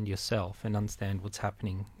understand yourself and understand what's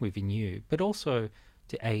happening within you, but also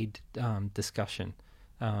to aid discussion,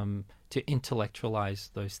 to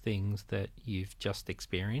intellectualize those things that you've just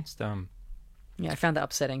experienced. Yeah, I found that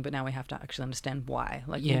upsetting, but now we have to actually understand why.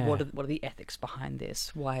 Like, what are the ethics behind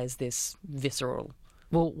this? Why is this visceral?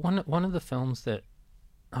 Well, one of the films that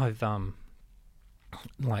I've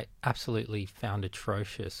absolutely found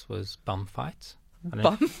atrocious was Bum Fights.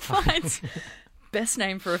 Bum Fights? Best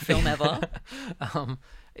name for a film ever.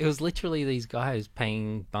 It was literally these guys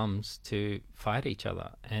paying bums to fight each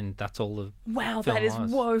other, and that's all the Wow, film that is was.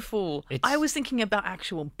 woeful. I was thinking about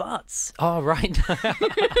actual butts. Oh, right.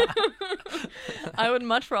 I would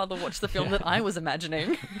much rather watch the film that I was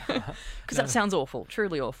imagining, because that sounds awful,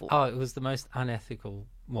 truly awful. Oh, it was the most unethical.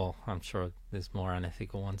 Well, I'm sure there's more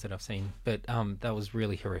unethical ones that I've seen, but that was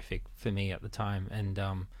really horrific for me at the time. And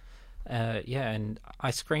and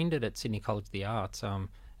I screened it at Sydney College of the Arts.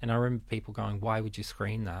 And I remember people going, "Why would you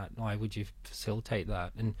screen that? Why would you facilitate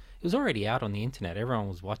that?" And it was already out on the internet. Everyone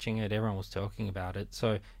was watching it. Everyone was talking about it.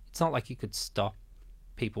 So it's not like you could stop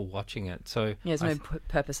people watching it. So yeah, there's no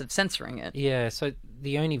purpose of censoring it. Yeah. So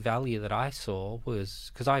the only value that I saw was,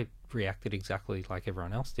 because I reacted exactly like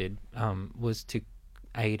everyone else did, was to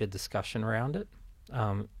aid a discussion around it,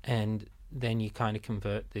 and then you kind of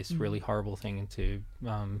convert this really horrible thing into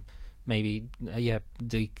maybe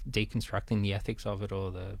deconstructing the ethics of it,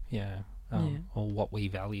 or or what we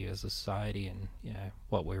value as a society, and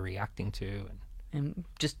what we're reacting to, and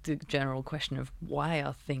just the general question of why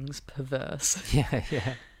are things perverse.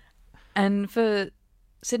 Yeah. And for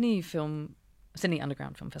Sydney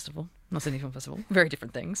Underground Film Festival, not Sydney Film Festival, very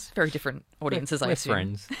different things, very different audiences. We're I assume.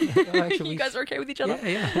 friends. Actually, you guys are okay with each other?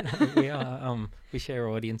 Yeah. We are. We share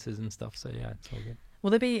audiences and stuff, so yeah, it's all good. Will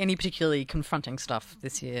there be any particularly confronting stuff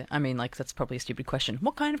this year? I mean, like, that's probably a stupid question.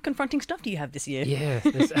 What kind of confronting stuff do you have this year? Yeah.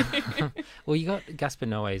 Well, you got Gaspar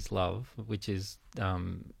Noé's Love, which is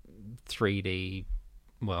 3D.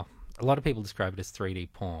 Well, a lot of people describe it as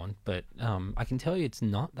 3D porn, but I can tell you it's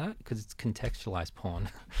not that, because it's contextualized porn.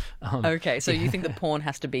 Okay, so you think the porn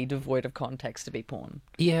has to be devoid of context to be porn?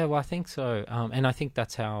 Yeah, well, I think so. And I think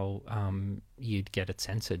that's how you'd get it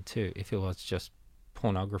censored too. If it was just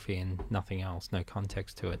pornography and nothing else, no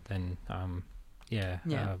context to it, then it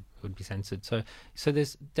would be censored. So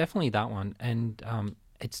there's definitely that one, and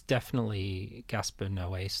it's definitely Gaspar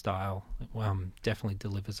Noé style. Definitely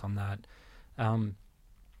delivers on that.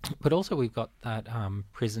 But also we've got that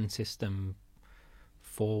prison system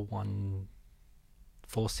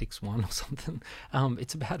 41461 or something.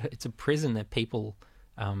 It's a prison that people,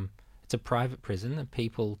 it's a private prison that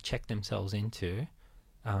people check themselves into,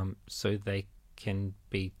 so they can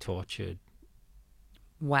be tortured.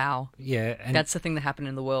 Wow. Yeah. And that's the thing that happened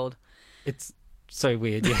in the world. It's so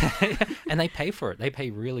weird, yeah. And they pay for it. They pay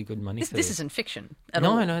really good money for this. This isn't fiction at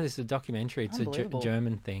all. No, this is a documentary. It's a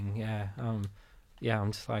German thing, yeah. I'm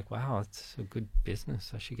just like, wow, it's a good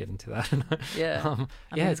business. I should get into that. Yeah. I mean,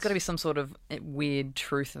 there's got to be some sort of weird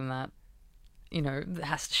truth in that, that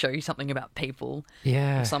has to show you something about people.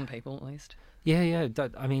 Yeah. Or some people, at least. Yeah.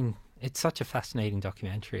 I mean, it's such a fascinating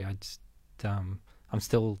documentary. I'm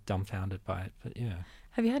still dumbfounded by it, but yeah.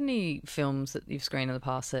 Have you had any films that you've screened in the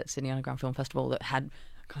past at Sydney Underground Film Festival that had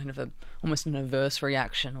kind of almost an adverse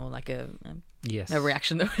reaction, or like a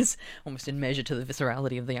reaction that was almost in measure to the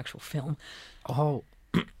viscerality of the actual film? Oh,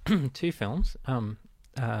 2 films.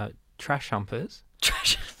 Trash Humpers.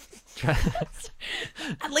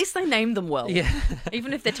 At least they named them well. Yeah.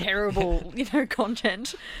 Even if they're terrible,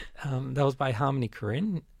 content. That was by Harmony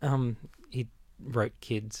Korine. He wrote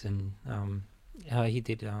Kids, and he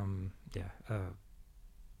did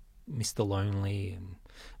Mr. Lonely,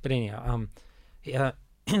 but anyhow, it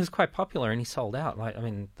was quite popular, and he sold out. Like, I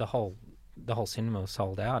mean, the whole cinema was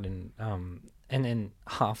sold out, and then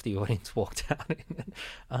half the audience walked out,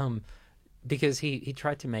 because he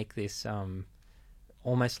tried to make this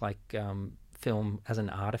almost like film as an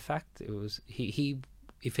artifact. It was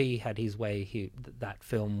if he had his way, that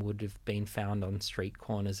film would have been found on street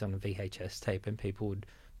corners on a VHS tape, and people would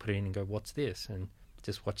put it in and go, "What's this?" and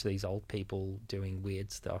just watch these old people doing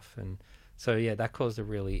weird stuff. And so, yeah, that caused a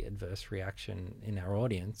really adverse reaction in our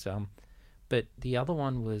audience. But the other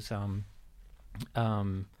one was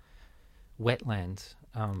Wetlands,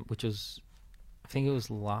 which was, I think it was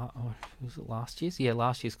last year's? Yeah,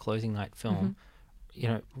 last year's closing night film. You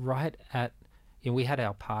know, right at, we had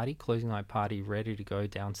our party, closing night party, ready to go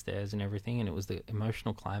downstairs and everything, and it was the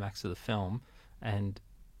emotional climax of the film. And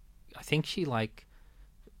I think she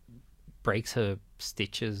breaks her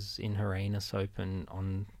stitches in her anus open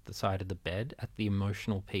on the side of the bed at the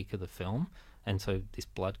emotional peak of the film, and so this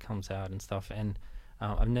blood comes out and stuff. And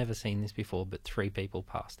I've never seen this before, but 3 people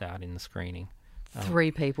passed out in the screening.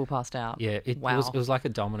 3 people passed out. Yeah, wow. It was like a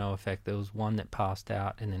domino effect. There was one that passed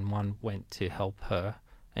out, and then one went to help her,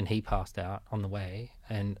 and he passed out on the way.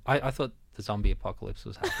 And I thought the zombie apocalypse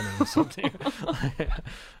was happening or something.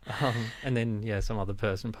 And then, some other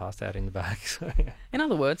person passed out in the back. So, yeah. In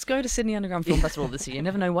other words, go to Sydney Underground Film Festival this year. You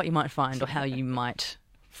never know what you might find or how you might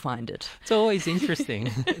find it. It's always interesting.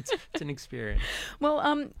 It's an experience. Well,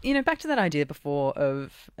 back to that idea before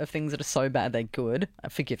of things that are so bad they're good.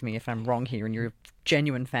 Forgive me if I'm wrong here and you're a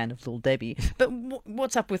genuine fan of Lil Debbie. But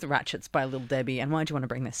what's up with Ratchets by Lil Debbie, and why do you want to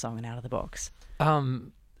bring this song in Out of the Box?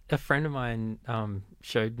 A friend of mine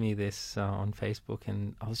showed me this on Facebook,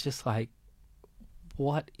 and I was just like,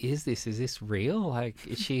 what is this? Is this real? Like,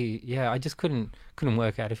 is she... Yeah, I just couldn't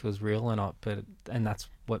work out if it was real or not, and that's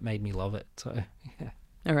what made me love it. So, yeah.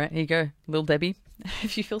 All right, here you go. Lil Debbie.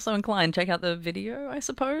 If you feel so inclined, check out the video, I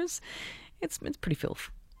suppose. It's pretty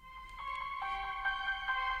filth.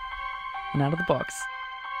 And Out of the Box.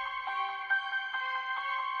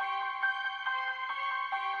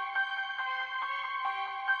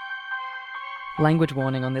 Language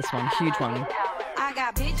warning on this one, huge one. I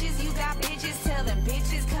got bitches, you got bitches, tell them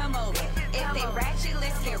bitches come over. If they ratchet,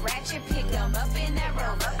 let's get ratchet, pick them up in that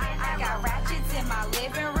Rover. I got ratchets in my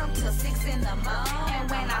living room till 6 in the morning. And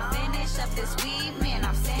when I finish up this weed, man,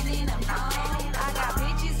 I'm sending them home. I got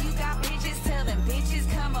bitches, you got bitches, tell them bitches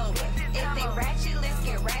come over. If they ratchet, let's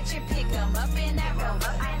get ratchet, pick them up in that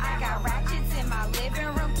Rover. I got ratchets in my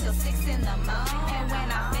living room till 6 in the morning. And when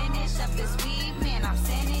I finish up this weed, man, I'm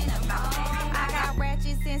sending them home. I got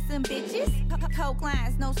ratchets and some bitches, coke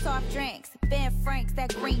lines, no soft drinks. Ben Franks,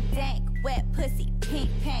 that green dank, wet pussy, pink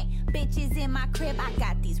paint. Bitches in my crib, I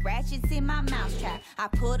got these ratchets in my mousetrap. I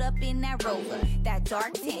put up in that Rover, that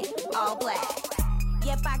dark tint, all black.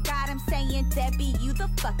 Yep, I got him saying, Debbie, you the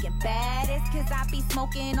fucking baddest. Cause I be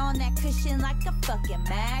smoking on that cushion like a fucking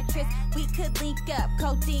mattress. We could link up,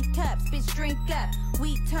 codeine cups, bitch drink up.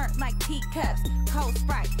 We turn like teacups, cold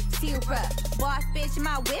Sprite, syrup. Boss bitch,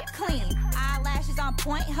 my whip clean. Eyelashes on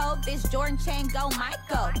point, ho, bitch Jordan chain, go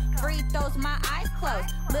Michael. Free throws, my eyes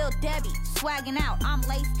closed. Lil Debbie, swagging out, I'm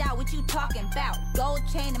laced out, what you talking about? Gold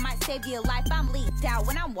chain, it might save your life, I'm leaked out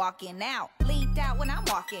when I'm walking out. Leaked out when I'm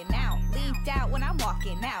walking out. Leaked out when I'm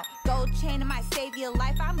walking out. Gold chain, it might save your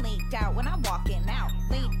life, I'm leaked out when I'm walking out.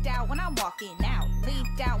 Leaked out when I'm walking out.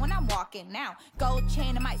 Leaked out when I'm walking out. Gold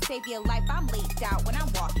chain, it might save your life, I'm leaked out when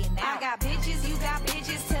I'm walking out. I got bitches, you got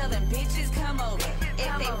bitches, tell them bitches come over.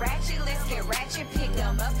 If they ratchet, let's get ratchet, pick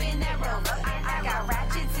them up in that Rover. I got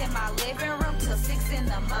ratchets in my living room till 6 in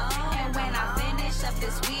the morning. And when I finish up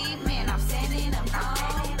this weed, man, I'm sending them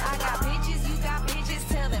home. I got bitches, you got bitches,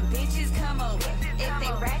 tell them bitches come over. If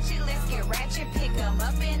they ratchet, let's get ratchet, pick them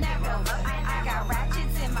up in that Rover. I got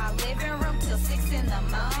ratchets in my living room till 6 in the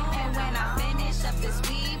morning. And when I finish up this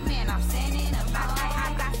weed, man, I'm sending them home.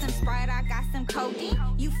 I got some Sprite, I got some codeine.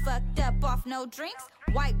 You fucked up off no drinks?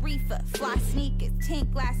 White reefer, fly sneakers,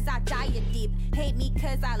 tint glasses, I dive deep. Hate me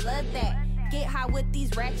cause I love that. Get high with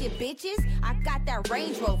these ratchet bitches. I got that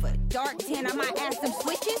Range Rover, dark 10, I might add some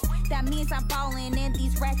switches. That means I'm ballin' and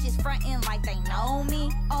these ratchets frontin' like they know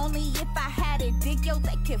me. Only if I had a dick, yo,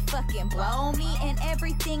 they could fucking blow me. And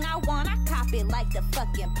everything I want, I cop it like the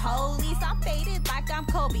fucking police. I'm faded like I'm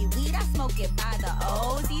Kobe, weed, I smoke it by the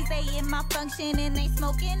O's. They in my function and they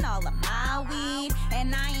smoking all of my weed.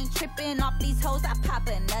 And I ain't tripping off these hoes, I pop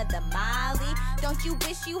another Molly. Don't you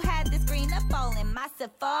wish you had this green up all in my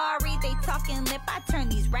safari? They talking lip, I turn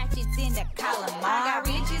these ratchets into calamari. I got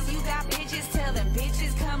bitches, you got bitches, tell them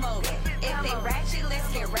bitches come over. If they ratchet,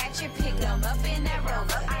 let's get ratchet, pick them up in that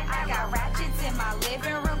Rover. I got ratchets in my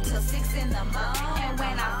living room till 6 in the morning. And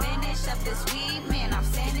when I finish up this weed, man, I'm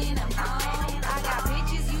sending them home. I got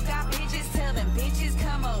bitches, you got bitches, tell them bitches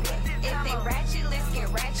come over. If they ratchet, let's get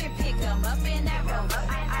ratchet, pick them up in that Rover.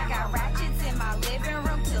 I got ratchets in my living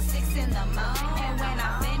room till 6 in the morning. And when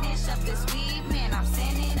I finish up this weed, man, I'm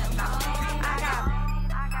sending them home.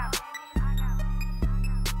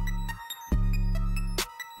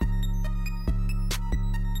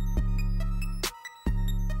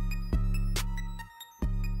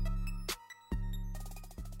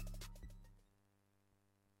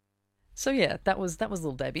 So yeah, that was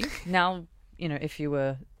Lil Debbie. Now, if you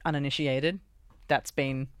were uninitiated, that's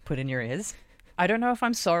been put in your ears. I don't know if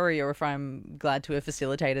I'm sorry or if I'm glad to have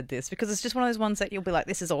facilitated this, because it's just one of those ones that you'll be like,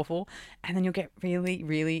 this is awful, and then you'll get really,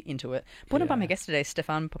 really into it. Brought by my guest today,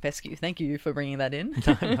 Stefan Popescu. Thank you for bringing that in.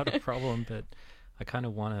 No, not a problem, but I kind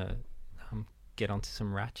of want to get onto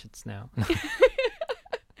some ratchets now.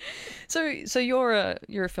 So you're a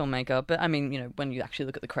filmmaker, but I mean, when you actually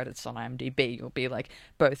look at the credits on IMDb, you'll be like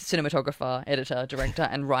both cinematographer, editor, director,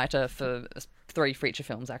 and writer for 3 feature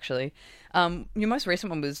films, actually. Your most recent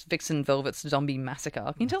one was Vixen Velvet's Zombie Massacre.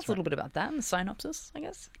 Can you tell us a little bit about that and the synopsis, I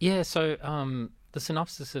guess? Yeah, so the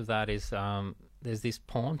synopsis of that is there's this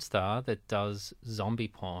porn star that does zombie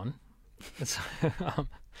porn.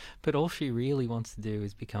 But all she really wants to do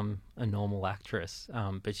is become a normal actress.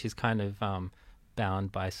 But she's kind of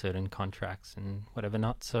bound by certain contracts and whatever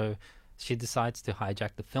not. So she decides to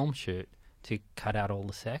hijack the film shoot to cut out all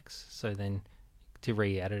the sex. So then to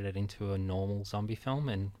re-edit it into a normal zombie film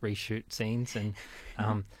and reshoot scenes.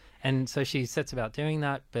 And so she sets about doing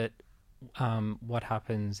that. But what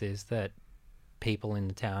happens is that people in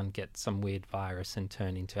the town get some weird virus and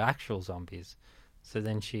turn into actual zombies. So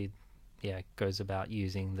then she goes about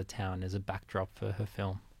using the town as a backdrop for her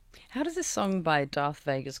film. How does this song by Darth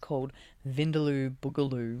Vegas called Vindaloo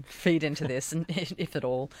Boogaloo feed into this, and if at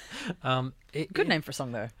all? Good name for a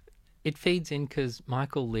song, though. It feeds in because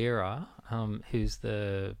Michael Lira, who's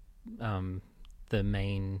the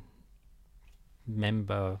main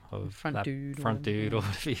member of front dude, or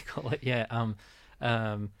whatever you call it,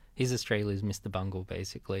 he's Australia's Mr. Bungle,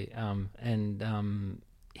 basically, and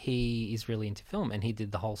he is really into film, and he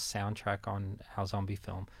did the whole soundtrack on our zombie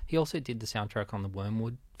film. He also did the soundtrack on the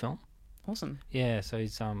Wormwood film. Awesome. Yeah, so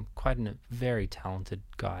he's quite a very talented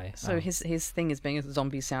guy. So his thing is being a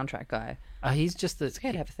zombie soundtrack guy. He's just it's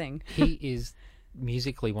okay to have a thing. He is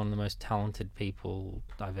musically one of the most talented people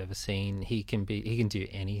I've ever seen. He can do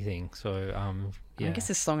anything. So yeah. I guess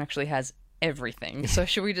this song actually has everything. So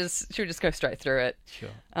should we just go straight through it?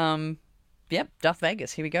 Sure. Yep, Darth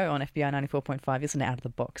Vegas. Here we go on FBI 94.5. Isn't it Out of the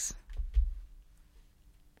Box?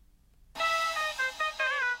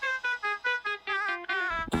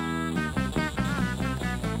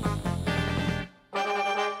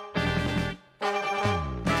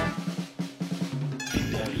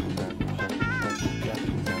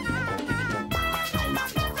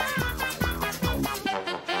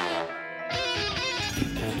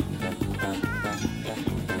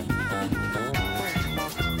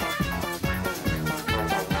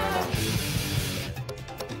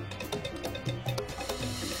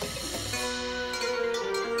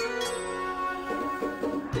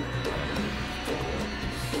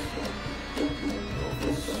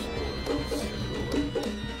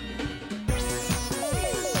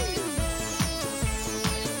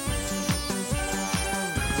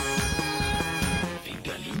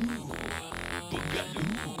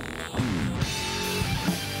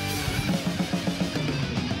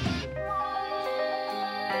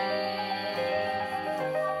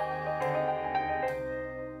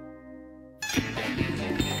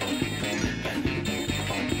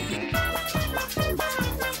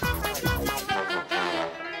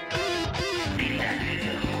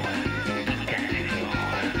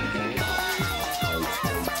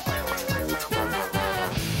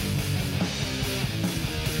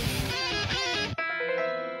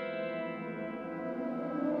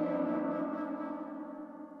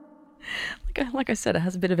 Like I said, it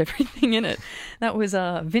has a bit of everything in it. That was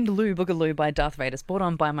Vindaloo Boogaloo by Darth Vader, brought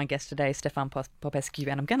on by my guest today, Stefan Popescu,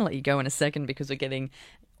 and I'm going to let you go in a second because we're getting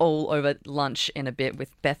all over lunch in a bit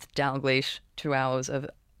with Beth Dalglish, 2 hours of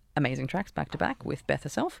amazing tracks back to back with Beth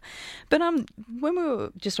herself. But when we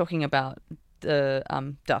were just talking about the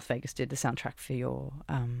Darth Vegas did the soundtrack for your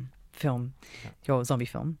film, your zombie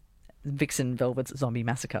film, Vixen Velvet's Zombie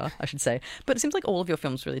Massacre, I should say. But it seems like all of your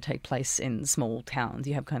films really take place in small towns.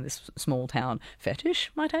 You have kind of this small town fetish,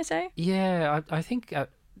 might I say? Yeah, I think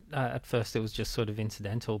at first it was just sort of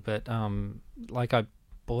incidental, but like I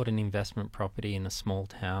bought an investment property in a small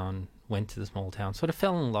town, went to the small town, sort of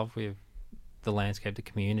fell in love with the landscape, the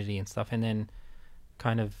community and stuff, and then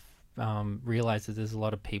kind of realized that there's a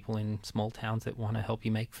lot of people in small towns that want to help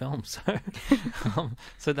you make films.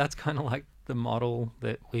 So that's kind of like the model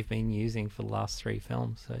that we've been using for the last 3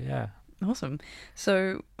 films. So yeah. Awesome.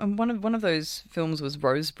 So one of those films was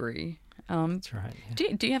Rosebery. That's right.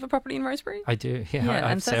 Yeah. Do you have a property in Rosebery? I do. Yeah, I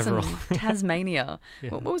have several. Tasmania. Yeah.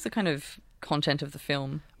 What was the kind of content of the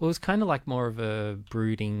film? Well, it was kind of like more of a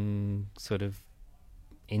brooding sort of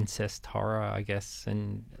incest horror, I guess,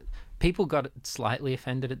 and people got slightly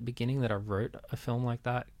offended at the beginning that I wrote a film like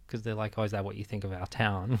that because they're like, oh, is that what you think of our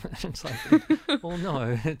town? It's like, well,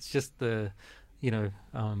 no, it's just the,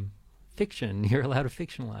 fiction. You're allowed to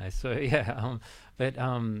fictionalize. So yeah, but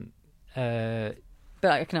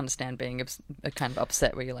I can understand being kind of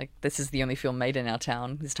upset where you're like, this is the only film made in our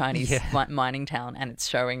town, this tiny mining town, and it's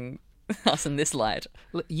showing us in this light.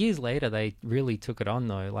 Years later, they really took it on,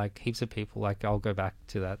 though. Like, heaps of people, like, I'll go back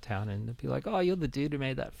to that town and they'll be like, oh, you're the dude who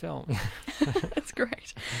made that film. That's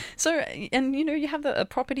great. So, and, you have a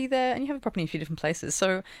property there, and you have a property in a few different places.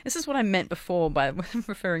 So this is what I meant before by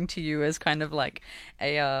referring to you as kind of like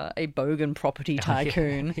a bogan property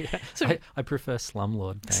tycoon. Yeah. So, I prefer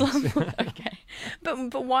slumlord. Slumlord, okay.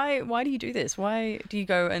 But why do you do this? Why do you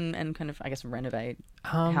go and kind of, I guess, renovate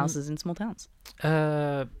houses in small towns?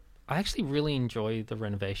 I actually really enjoy the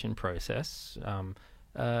renovation process. I'm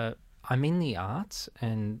in the arts,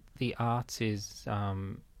 and the arts is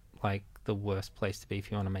like the worst place to be if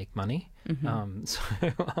you want to make money. Mm-hmm.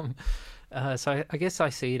 So I guess I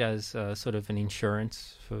see it as sort of an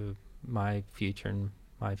insurance for my future and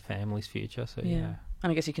my family's future. So yeah.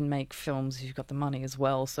 And I guess you can make films if you've got the money as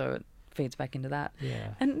well, so it feeds back into that.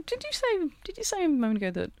 Yeah. And did you say a moment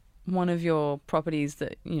ago that one of your properties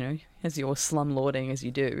that, as you're slumlording as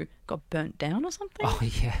you do, got burnt down or something? Oh,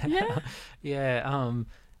 yeah. Yeah?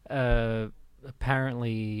 Yeah.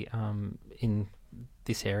 Apparently, in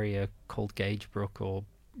this area called Gagebrook or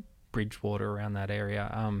Bridgewater, around that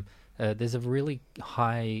area, there's a really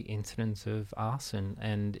high incidence of arson,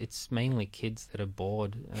 and it's mainly kids that are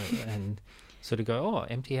bored and sort of go, oh,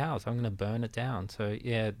 empty house, I'm going to burn it down. So,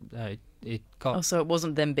 yeah, it got... Oh, so it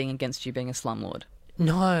wasn't them being against you being a slumlord?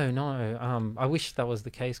 No. I wish that was the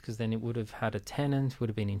case, because then it would have had a tenant, would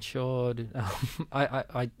have been insured.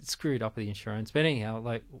 I screwed up with the insurance. But anyhow,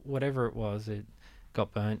 like, whatever it was, it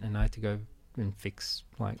got burnt, and I had to go and fix,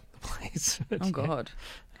 like, the place. But, oh, God.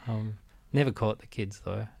 Never caught the kids,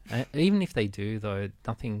 though. Even if they do, though,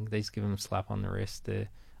 nothing, they just give them a slap on the wrist.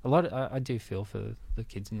 I do feel for the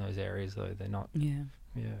kids in those areas, though. They're not... Yeah.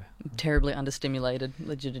 Yeah. Terribly understimulated,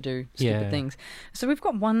 led you to do stupid things. So we've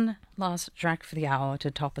got one last track for the hour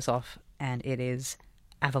to top us off, and it is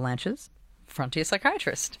Avalanche's Frontier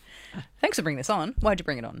Psychiatrist. Thanks for bringing this on. Why'd you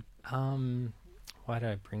bring it on? Why did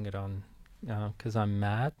I bring it on? Because I'm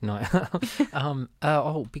mad? No.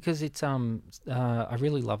 Because it's I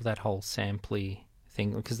really love that whole sampley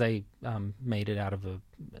thing, because they made it out of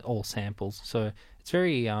all samples. So it's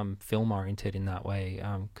very film oriented in that way,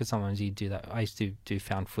 because sometimes you do that. I used to do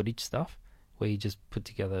found footage stuff where you just put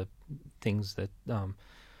together things that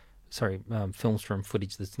films from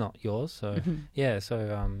footage that's not yours. So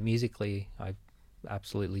musically I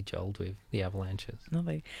absolutely gelled with the Avalanches.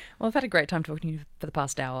 Lovely. Well, I've had a great time talking to you for the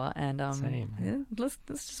past hour, and Same. Yeah, let's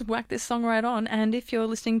just whack this song right on. And if you're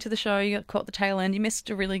listening to the show, you got caught the tail end, you missed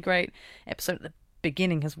a really great episode at the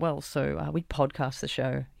beginning as well. So we podcast the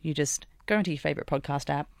show. You just go into your favourite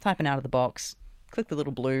podcast app, type in Out of the Box, click the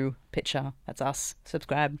little blue picture, that's us,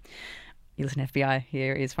 subscribe. You listen to FBI.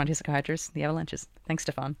 Here is Frontier Psychiatrist, the Avalanches. Thanks,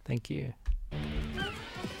 Stefan. Thank you.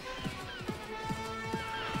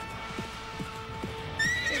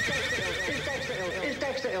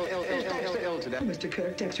 Mr.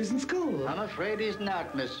 Kirk, Dexter's in school. I'm afraid he's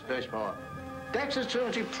not, Miss Birchmore. Dexter's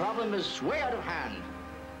truancy problem is way out of hand.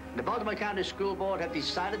 The Baltimore County School Board have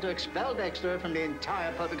decided to expel Dexter from the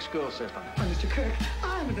entire public school system. Oh, Mr. Kirk,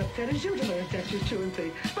 I'm as upset as you to learn Dexter's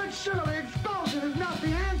truancy. But surely expulsion is not the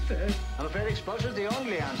answer. I'm afraid expulsion is the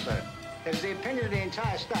only answer. It is the opinion of the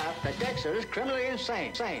entire staff that Dexter is criminally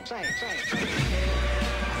insane. Sane.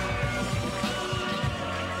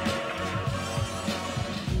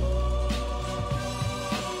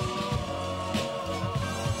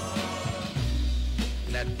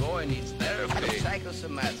 That boy needs therapy.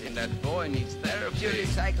 Psychosomatic. That boy needs therapy. Purely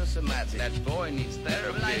psychosomatic. That boy needs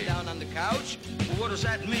therapy. Lying down on the couch. Well, what does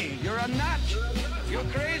that mean? You're a nut. You're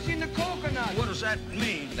crazy in the coconut. What does that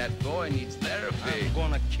mean? That boy needs therapy. I'm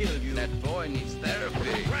gonna kill you. That boy needs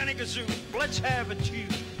therapy. Granny Gazoo, let's have it, you.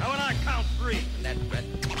 Now when I count three. That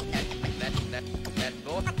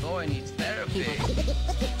boy needs therapy.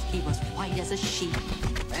 He was white as a sheet.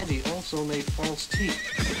 And he also made false teeth.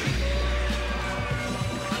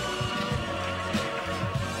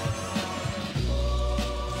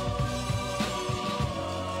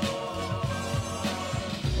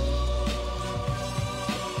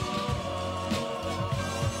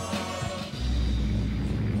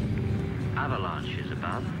 Avalanche is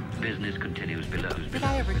above, business continues below. Did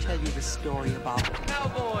I ever tell you the story about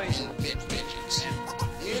cowboys, bitches, and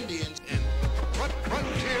Indians, and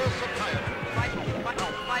frontier psychiatry?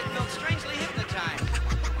 I felt strangely hypnotized.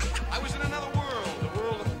 I was in another world, the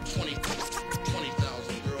world of 20,000 girls.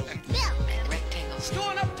 Bill, rectangles.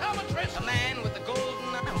 Storing up time.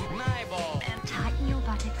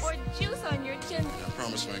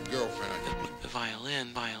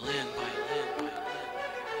 violin.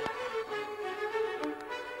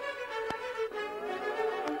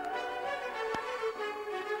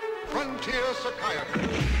 Frontier psychiatry.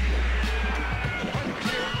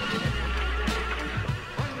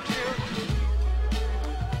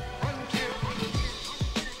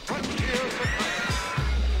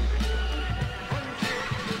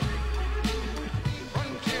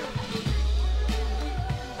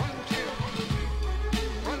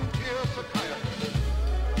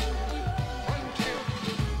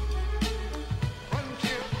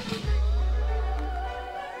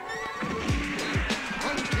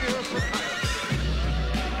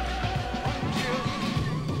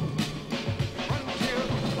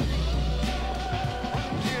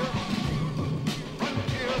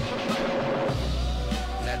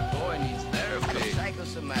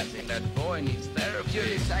 That boy needs therapy.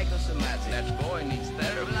 You're psychosomatic. That boy needs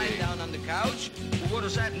therapy. Lying down on the couch. What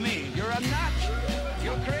does that mean? You're a nut.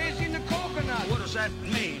 You're crazy in the coconut. What does that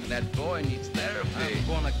mean? That boy needs therapy. I'm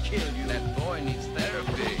gonna kill you. That boy needs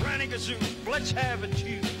therapy. Granny Gazoo, let's have it,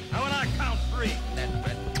 you. Now when I count 3. That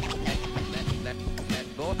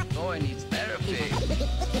boy needs therapy.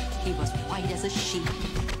 He was white as a sheep.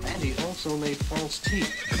 And he also made false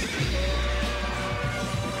teeth.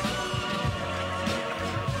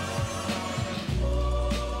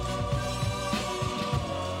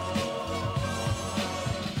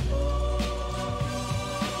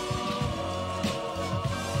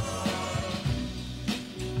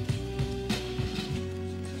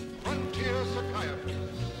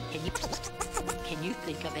 Can you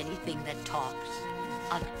think of anything that talks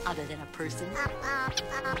other than a person? A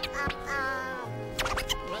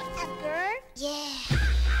girl? Yeah.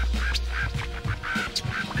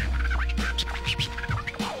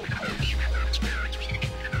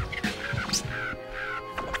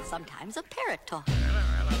 Sometimes a parrot talks.